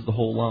leavens the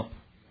whole lump.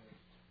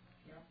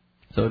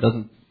 So it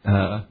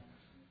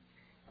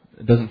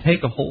doesn't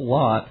take a whole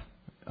lot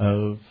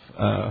of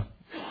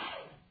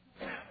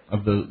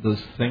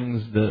those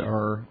things that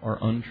are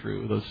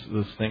untrue,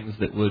 those things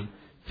that would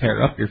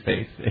tear up your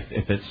faith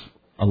if it's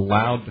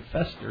allowed to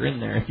fester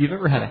in there. If you've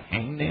ever had a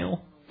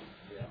hangnail,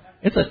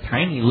 it's a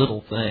tiny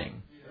little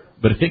thing,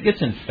 but if it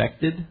gets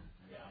infected,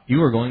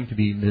 you are going to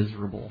be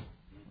miserable.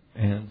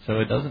 And so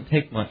it doesn't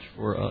take much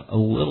for a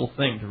little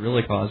thing to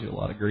really cause you a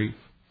lot of grief.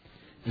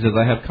 He says,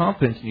 I have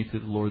confidence in you through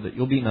the Lord that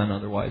you'll be none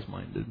otherwise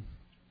minded.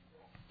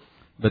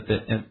 But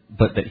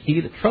that he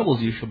that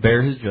troubles you shall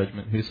bear his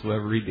judgment,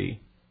 whosoever he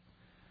be.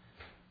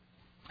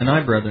 And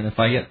I, brethren, if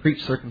I yet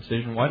preach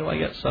circumcision, why do I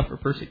yet suffer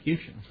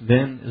persecution?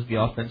 Then is the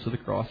offense of the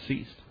cross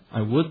ceased.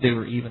 I would they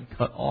were even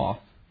cut off,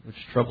 which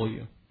trouble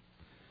you.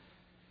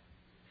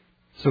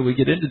 So we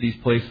get into these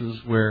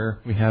places where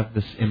we have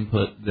this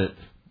input that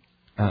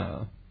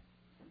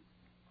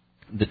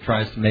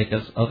tries to make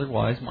us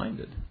otherwise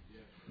minded.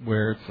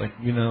 Where it's like,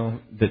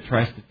 that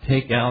tries to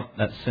take out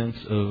that sense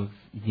of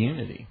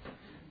unity.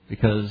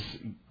 Because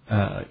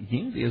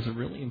unity is a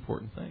really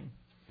important thing.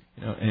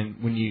 And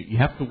when you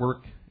have to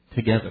work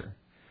together.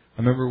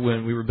 I remember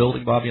when we were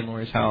building Bobby and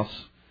Lori's house,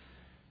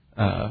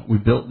 we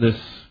built this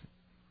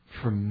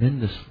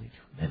tremendously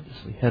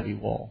heavy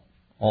wall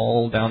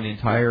all down the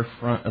entire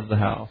front of the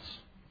house.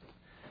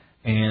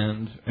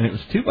 And it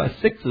was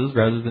 2x6s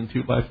rather than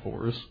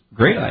 2x4s.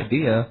 Great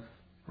idea,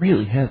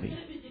 really heavy.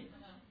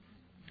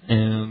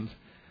 And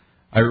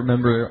I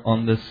remember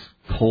on this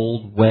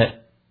cold,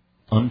 wet,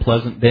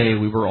 unpleasant day,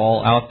 we were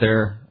all out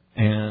there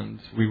and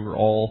we were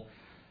all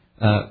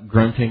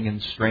grunting and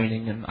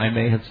straining, and I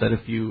may have said a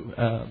few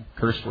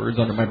curse words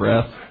under my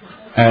breath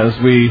as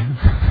we,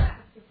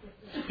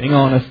 being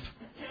honest,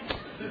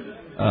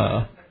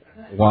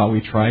 while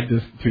we tried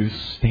to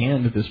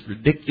stand this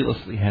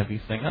ridiculously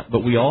heavy thing up, but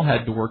we all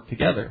had to work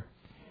together.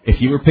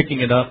 If you were picking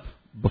it up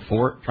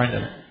before, trying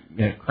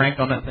to crank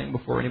on that thing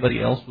before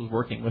anybody else was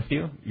working with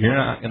you, you're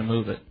not going to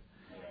move it.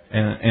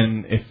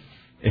 And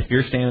if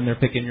you're standing there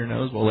picking your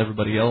nose while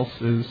everybody else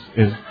is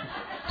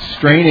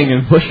straining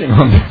and pushing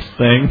on this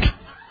thing,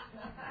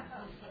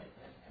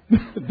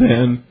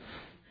 then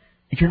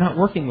you're not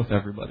working with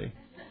everybody.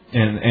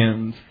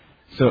 And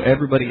so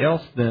everybody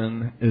else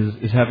then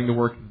is having to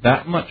work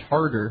that much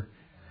harder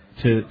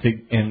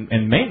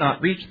and may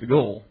not reach the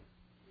goal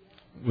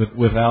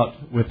without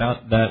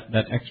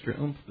that extra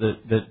oomph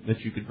that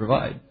you could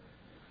provide.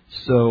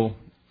 So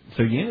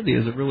unity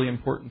is a really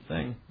important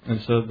thing.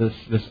 And so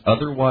this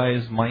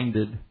otherwise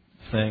minded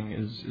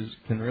thing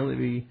can really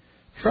be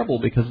trouble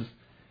because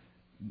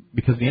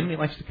the enemy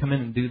likes to come in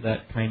and do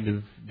that kind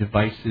of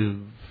divisive,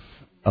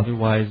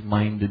 otherwise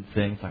minded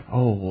thing. It's like,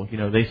 oh, well,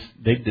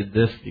 they did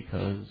this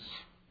because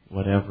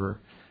whatever,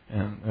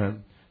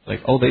 and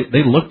like, oh,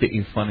 they looked at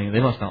you funny,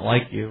 they must not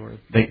like you, or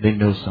they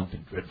know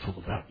something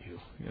dreadful about you,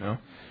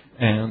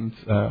 And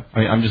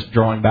I'm just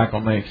drawing back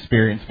on my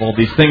experience of all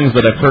these things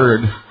that I've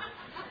heard,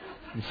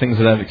 these things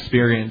that I've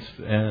experienced,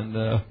 and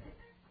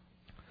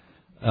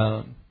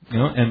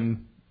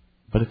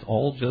but it's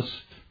all just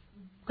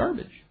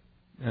garbage.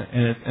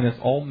 And it's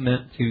all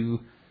meant to,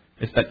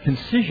 it's that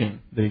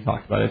concision that he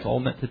talked about. It's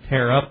all meant to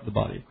tear up the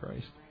body of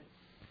Christ.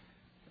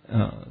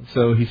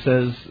 So he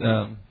says,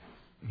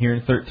 here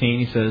in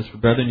 13, he says, for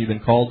brethren, you've been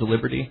called to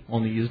liberty.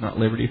 Only use not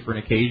liberty for an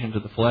occasion to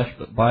the flesh,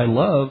 but by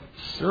love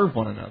serve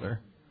one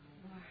another.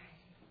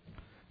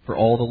 For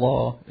all the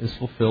law is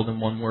fulfilled in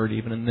one word,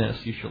 even in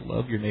this, you shall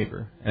love your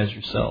neighbor as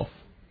yourself.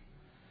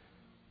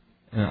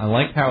 And I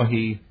like how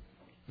he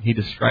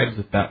describes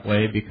it that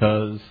way,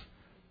 because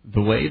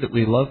the way that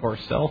we love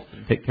ourselves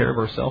and take care of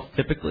ourselves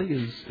typically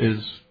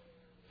is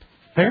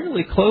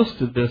fairly close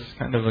to this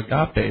kind of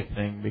agape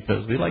thing,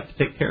 because we like to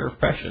take care of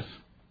precious.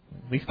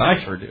 At least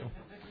I sure do.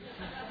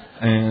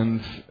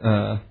 And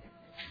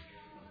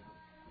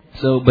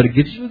but it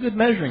gives you a good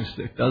measuring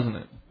stick, doesn't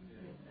it?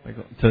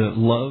 Like, to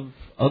love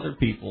other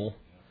people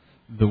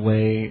the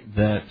way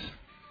that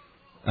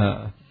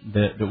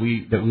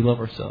we love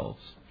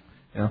ourselves.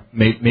 You know,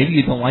 maybe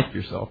you don't like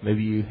yourself.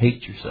 Maybe you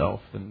hate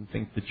yourself and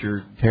think that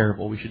you're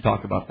terrible. We should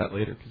talk about that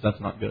later because that's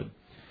not good.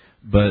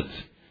 But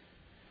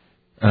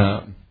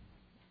I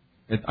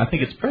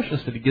think it's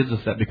precious that He gives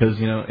us that because,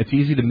 you know, it's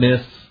easy to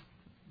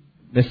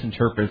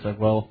misinterpret. It's like,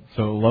 well,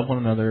 so love one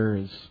another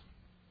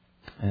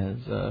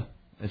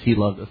as He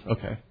loved us.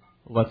 Okay,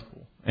 well, that's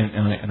cool.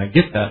 And I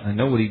get that. I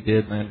know what He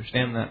did, and I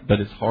understand that. But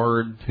it's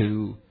hard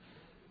to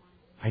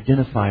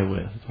identify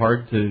with. It's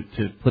hard to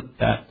put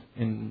that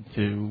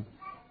into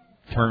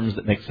terms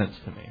that make sense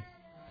to me.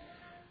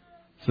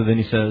 So then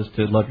He says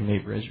to love your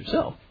neighbor as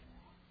yourself.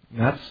 And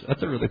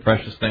that's a really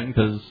precious thing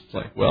because it's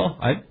like, well,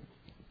 I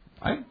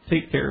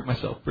take care of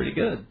myself pretty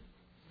good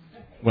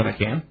when I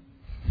can.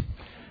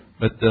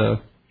 But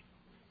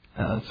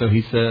so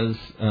He says,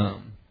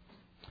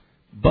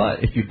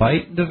 but if you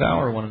bite and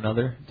devour one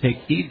another, take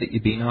heed that you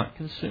be not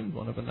consumed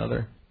one of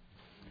another.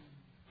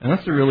 And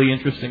that's a really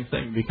interesting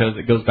thing because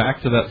it goes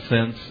back to that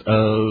sense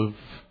of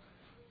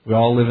we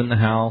all live in the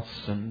house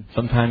and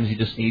sometimes you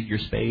just need your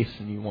space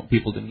and you want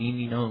people to need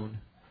you known.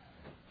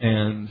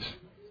 And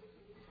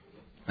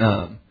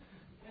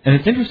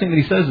it's interesting that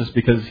He says this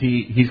because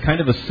he's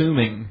kind of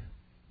assuming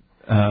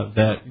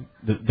that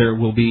there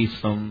will be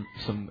some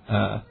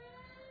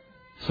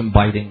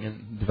biting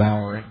and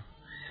devouring.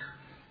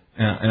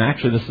 And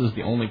actually, this is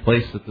the only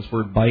place that this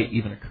word bite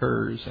even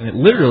occurs, and it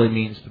literally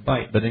means to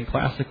bite. But in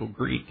classical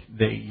Greek,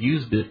 they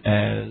used it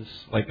as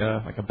like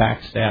a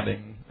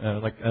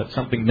backstabbing,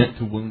 something meant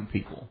to wound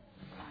people.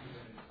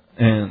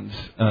 And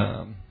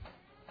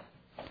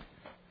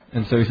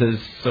so he says,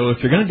 so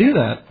if you're going to do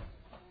that,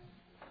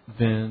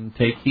 then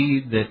take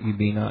heed that you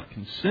be not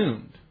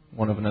consumed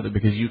one of another,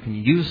 because you can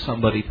use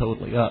somebody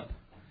totally up.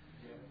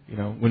 You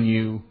know, when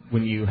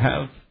you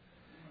have,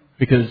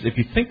 because if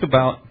you think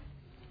about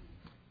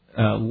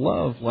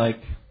love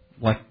like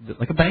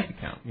a bank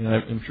account. You know,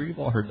 I'm sure you've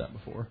all heard that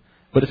before.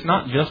 But it's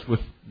not just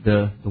with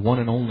the one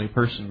and only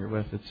person you're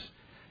with.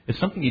 It's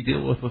something you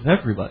deal with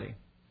everybody.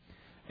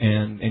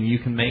 And you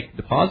can make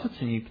deposits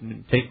and you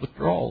can take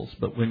withdrawals.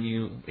 But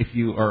if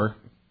you are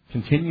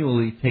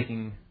continually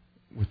taking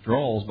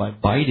withdrawals by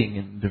biting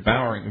and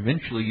devouring,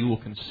 eventually you will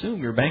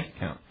consume your bank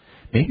account.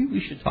 Maybe we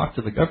should talk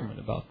to the government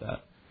about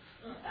that.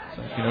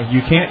 So, you know,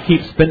 you can't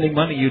keep spending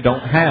money you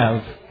don't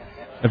have.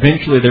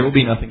 Eventually there will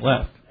be nothing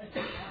left.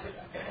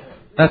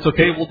 That's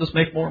okay, we'll just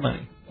make more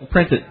money. We'll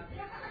print it.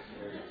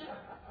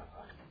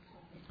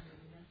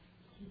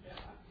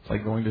 It's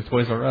like going to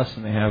Toys R Us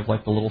and they have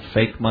like the little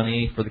fake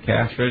money for the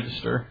cash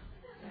register.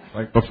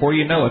 Like before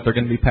you know it, they're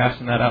going to be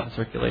passing that out in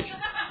circulation.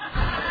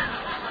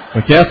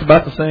 Like, yeah, it's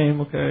about the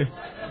same, okay.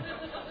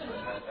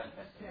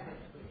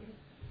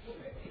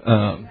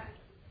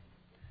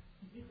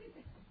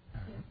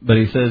 But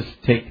he says,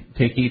 take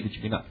heed that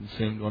you be not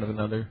consumed one of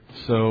another.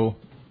 So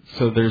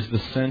there's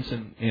this sense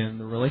in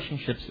the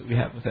relationships that we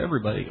have with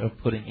everybody of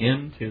putting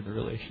into the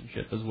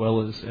relationship as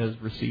well as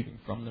receiving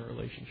from the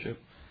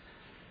relationship.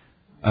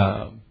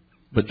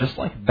 But just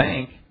like a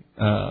bank,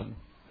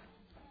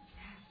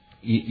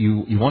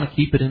 you want to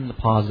keep it in the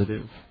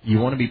positive. You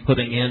want to be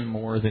putting in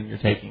more than you're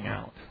taking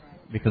out,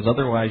 because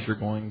otherwise you're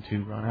going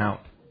to run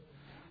out.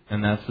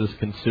 And that's this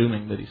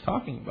consuming that he's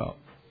talking about.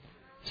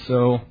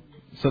 So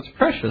it's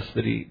precious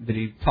that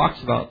he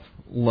talks about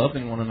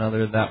loving one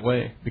another that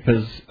way,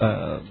 because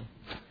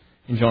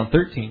in John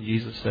 13,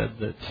 Jesus said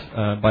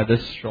that by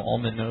this shall all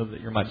men know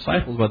that you're my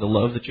disciples, by the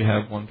love that you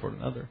have one toward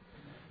another.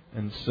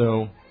 And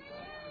so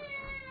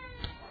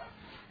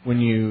when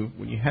you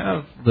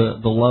have the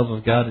love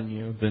of God in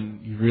you, then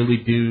you really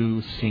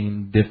do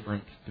seem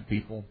different to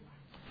people,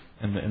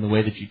 and the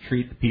way that you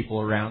treat the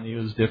people around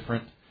you is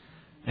different.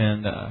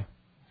 And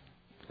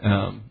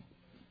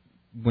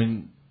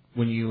when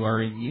you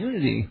are in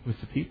unity with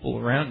the people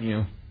around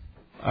you,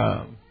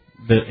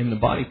 in the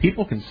body,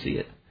 people can see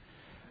it.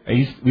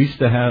 We used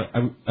to have,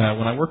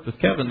 when I worked with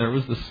Kevin, there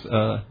was this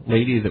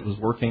lady that was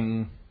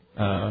working,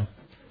 I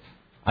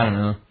don't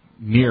know,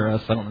 near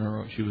us. I don't remember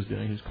what she was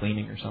doing. She was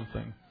cleaning or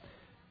something.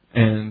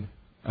 And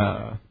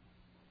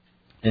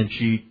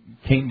she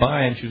came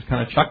by and she was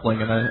kind of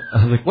chuckling, and I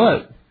was like,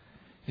 what?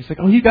 He's like,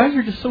 oh, you guys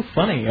are just so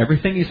funny.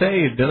 Everything you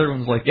say, the other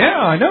one's like, yeah,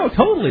 I know,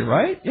 totally,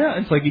 right? Yeah,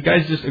 it's like you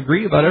guys just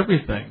agree about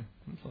everything.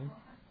 It's like,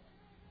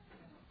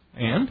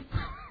 and?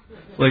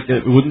 It's like,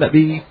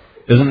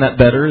 isn't that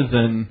better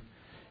than,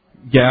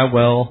 yeah,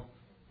 well,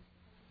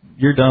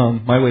 you're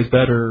dumb, my way's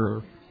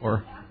better,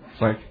 or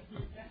it's like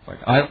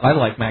I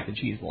like mac and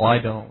cheese, well, I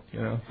don't,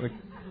 you know, it's like,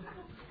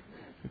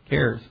 who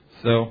cares?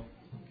 So,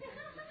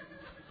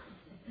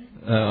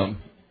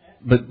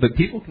 but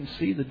people can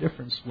see the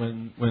difference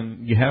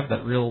when you have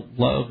that real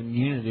love and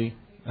unity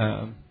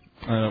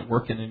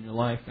working in your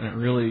life, and it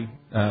really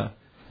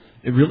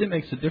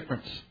makes a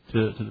difference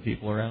to the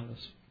people around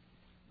us.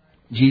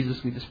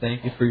 Jesus, we just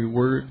thank you for your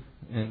word,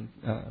 and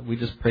we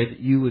just pray that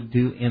you would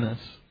do in us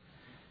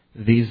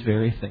these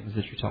very things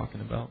that you're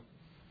talking about.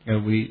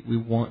 God, we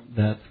want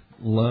that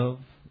love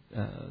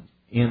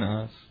in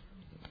us.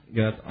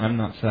 God, I'm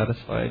not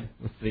satisfied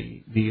with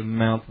the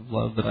amount of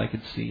love that I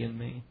could see in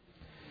me.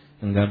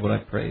 And God, what I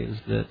pray is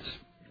that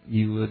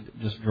you would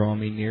just draw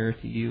me nearer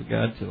to you,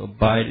 God, to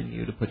abide in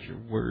you, to put your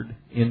word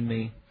in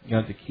me,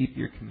 God, to keep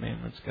your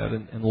commandments, God,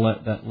 and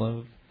let that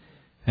love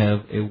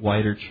have a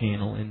wider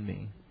channel in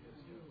me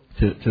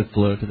to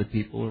flow to the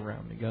people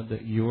around me. God,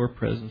 that your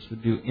presence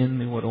would do in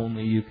me what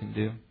only you can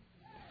do.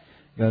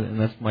 God, and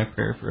that's my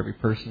prayer for every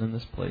person in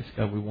this place.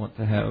 God, we want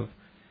to have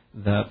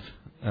that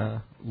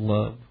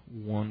love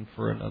one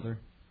for another.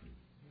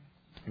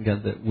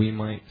 God, that we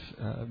might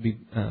be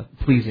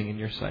pleasing in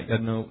your sight.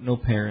 God, no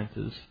parent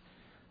is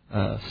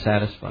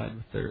satisfied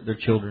with their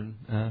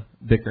children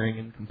bickering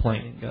and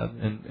complaining, God.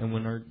 And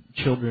when our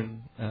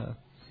children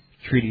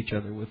treat each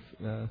other with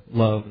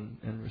love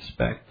and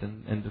respect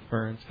and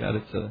deference, God,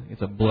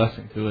 it's a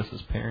blessing to us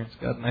as parents,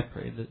 God. And I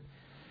pray that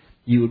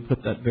you would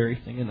put that very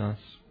thing in us,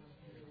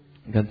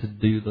 God, to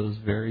do those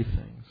very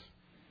things.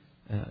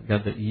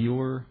 God, that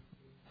your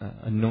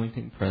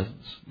anointing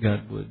presence,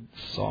 God, would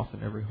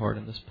soften every heart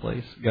in this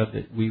place. God,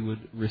 that we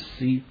would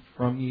receive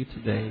from you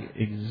today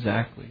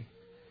exactly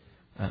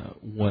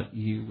what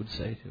you would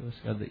say to us.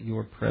 God, that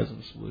your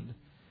presence would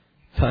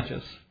touch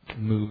us,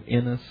 move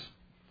in us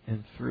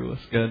and through us,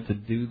 God, to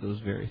do those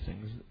very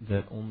things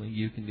that only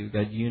you can do.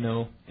 God, you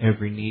know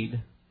every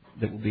need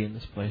that will be in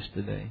this place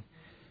today.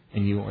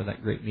 And you are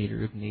that great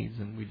meter of needs,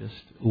 and we just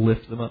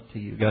lift them up to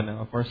you. God,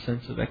 now if our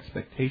sense of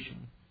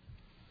expectation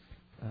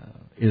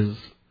is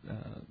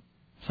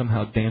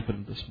somehow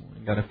dampened this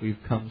morning, God, if we've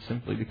come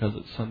simply because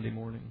it's Sunday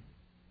morning,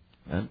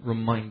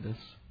 remind us,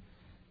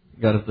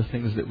 God, of the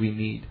things that we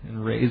need,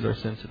 and raise our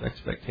sense of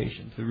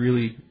expectation to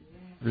really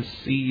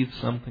receive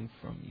something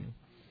from you,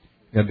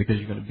 God, because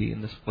you're going to be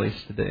in this place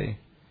today.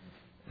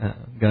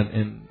 God,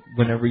 and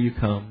whenever you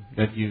come,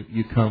 God,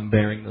 you come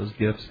bearing those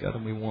gifts, God,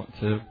 and we want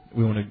to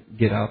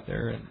get out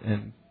there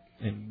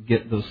and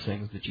get those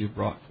things that you've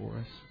brought for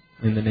us.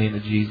 In the name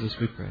of Jesus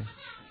we pray.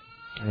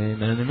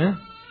 Amen and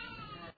amen.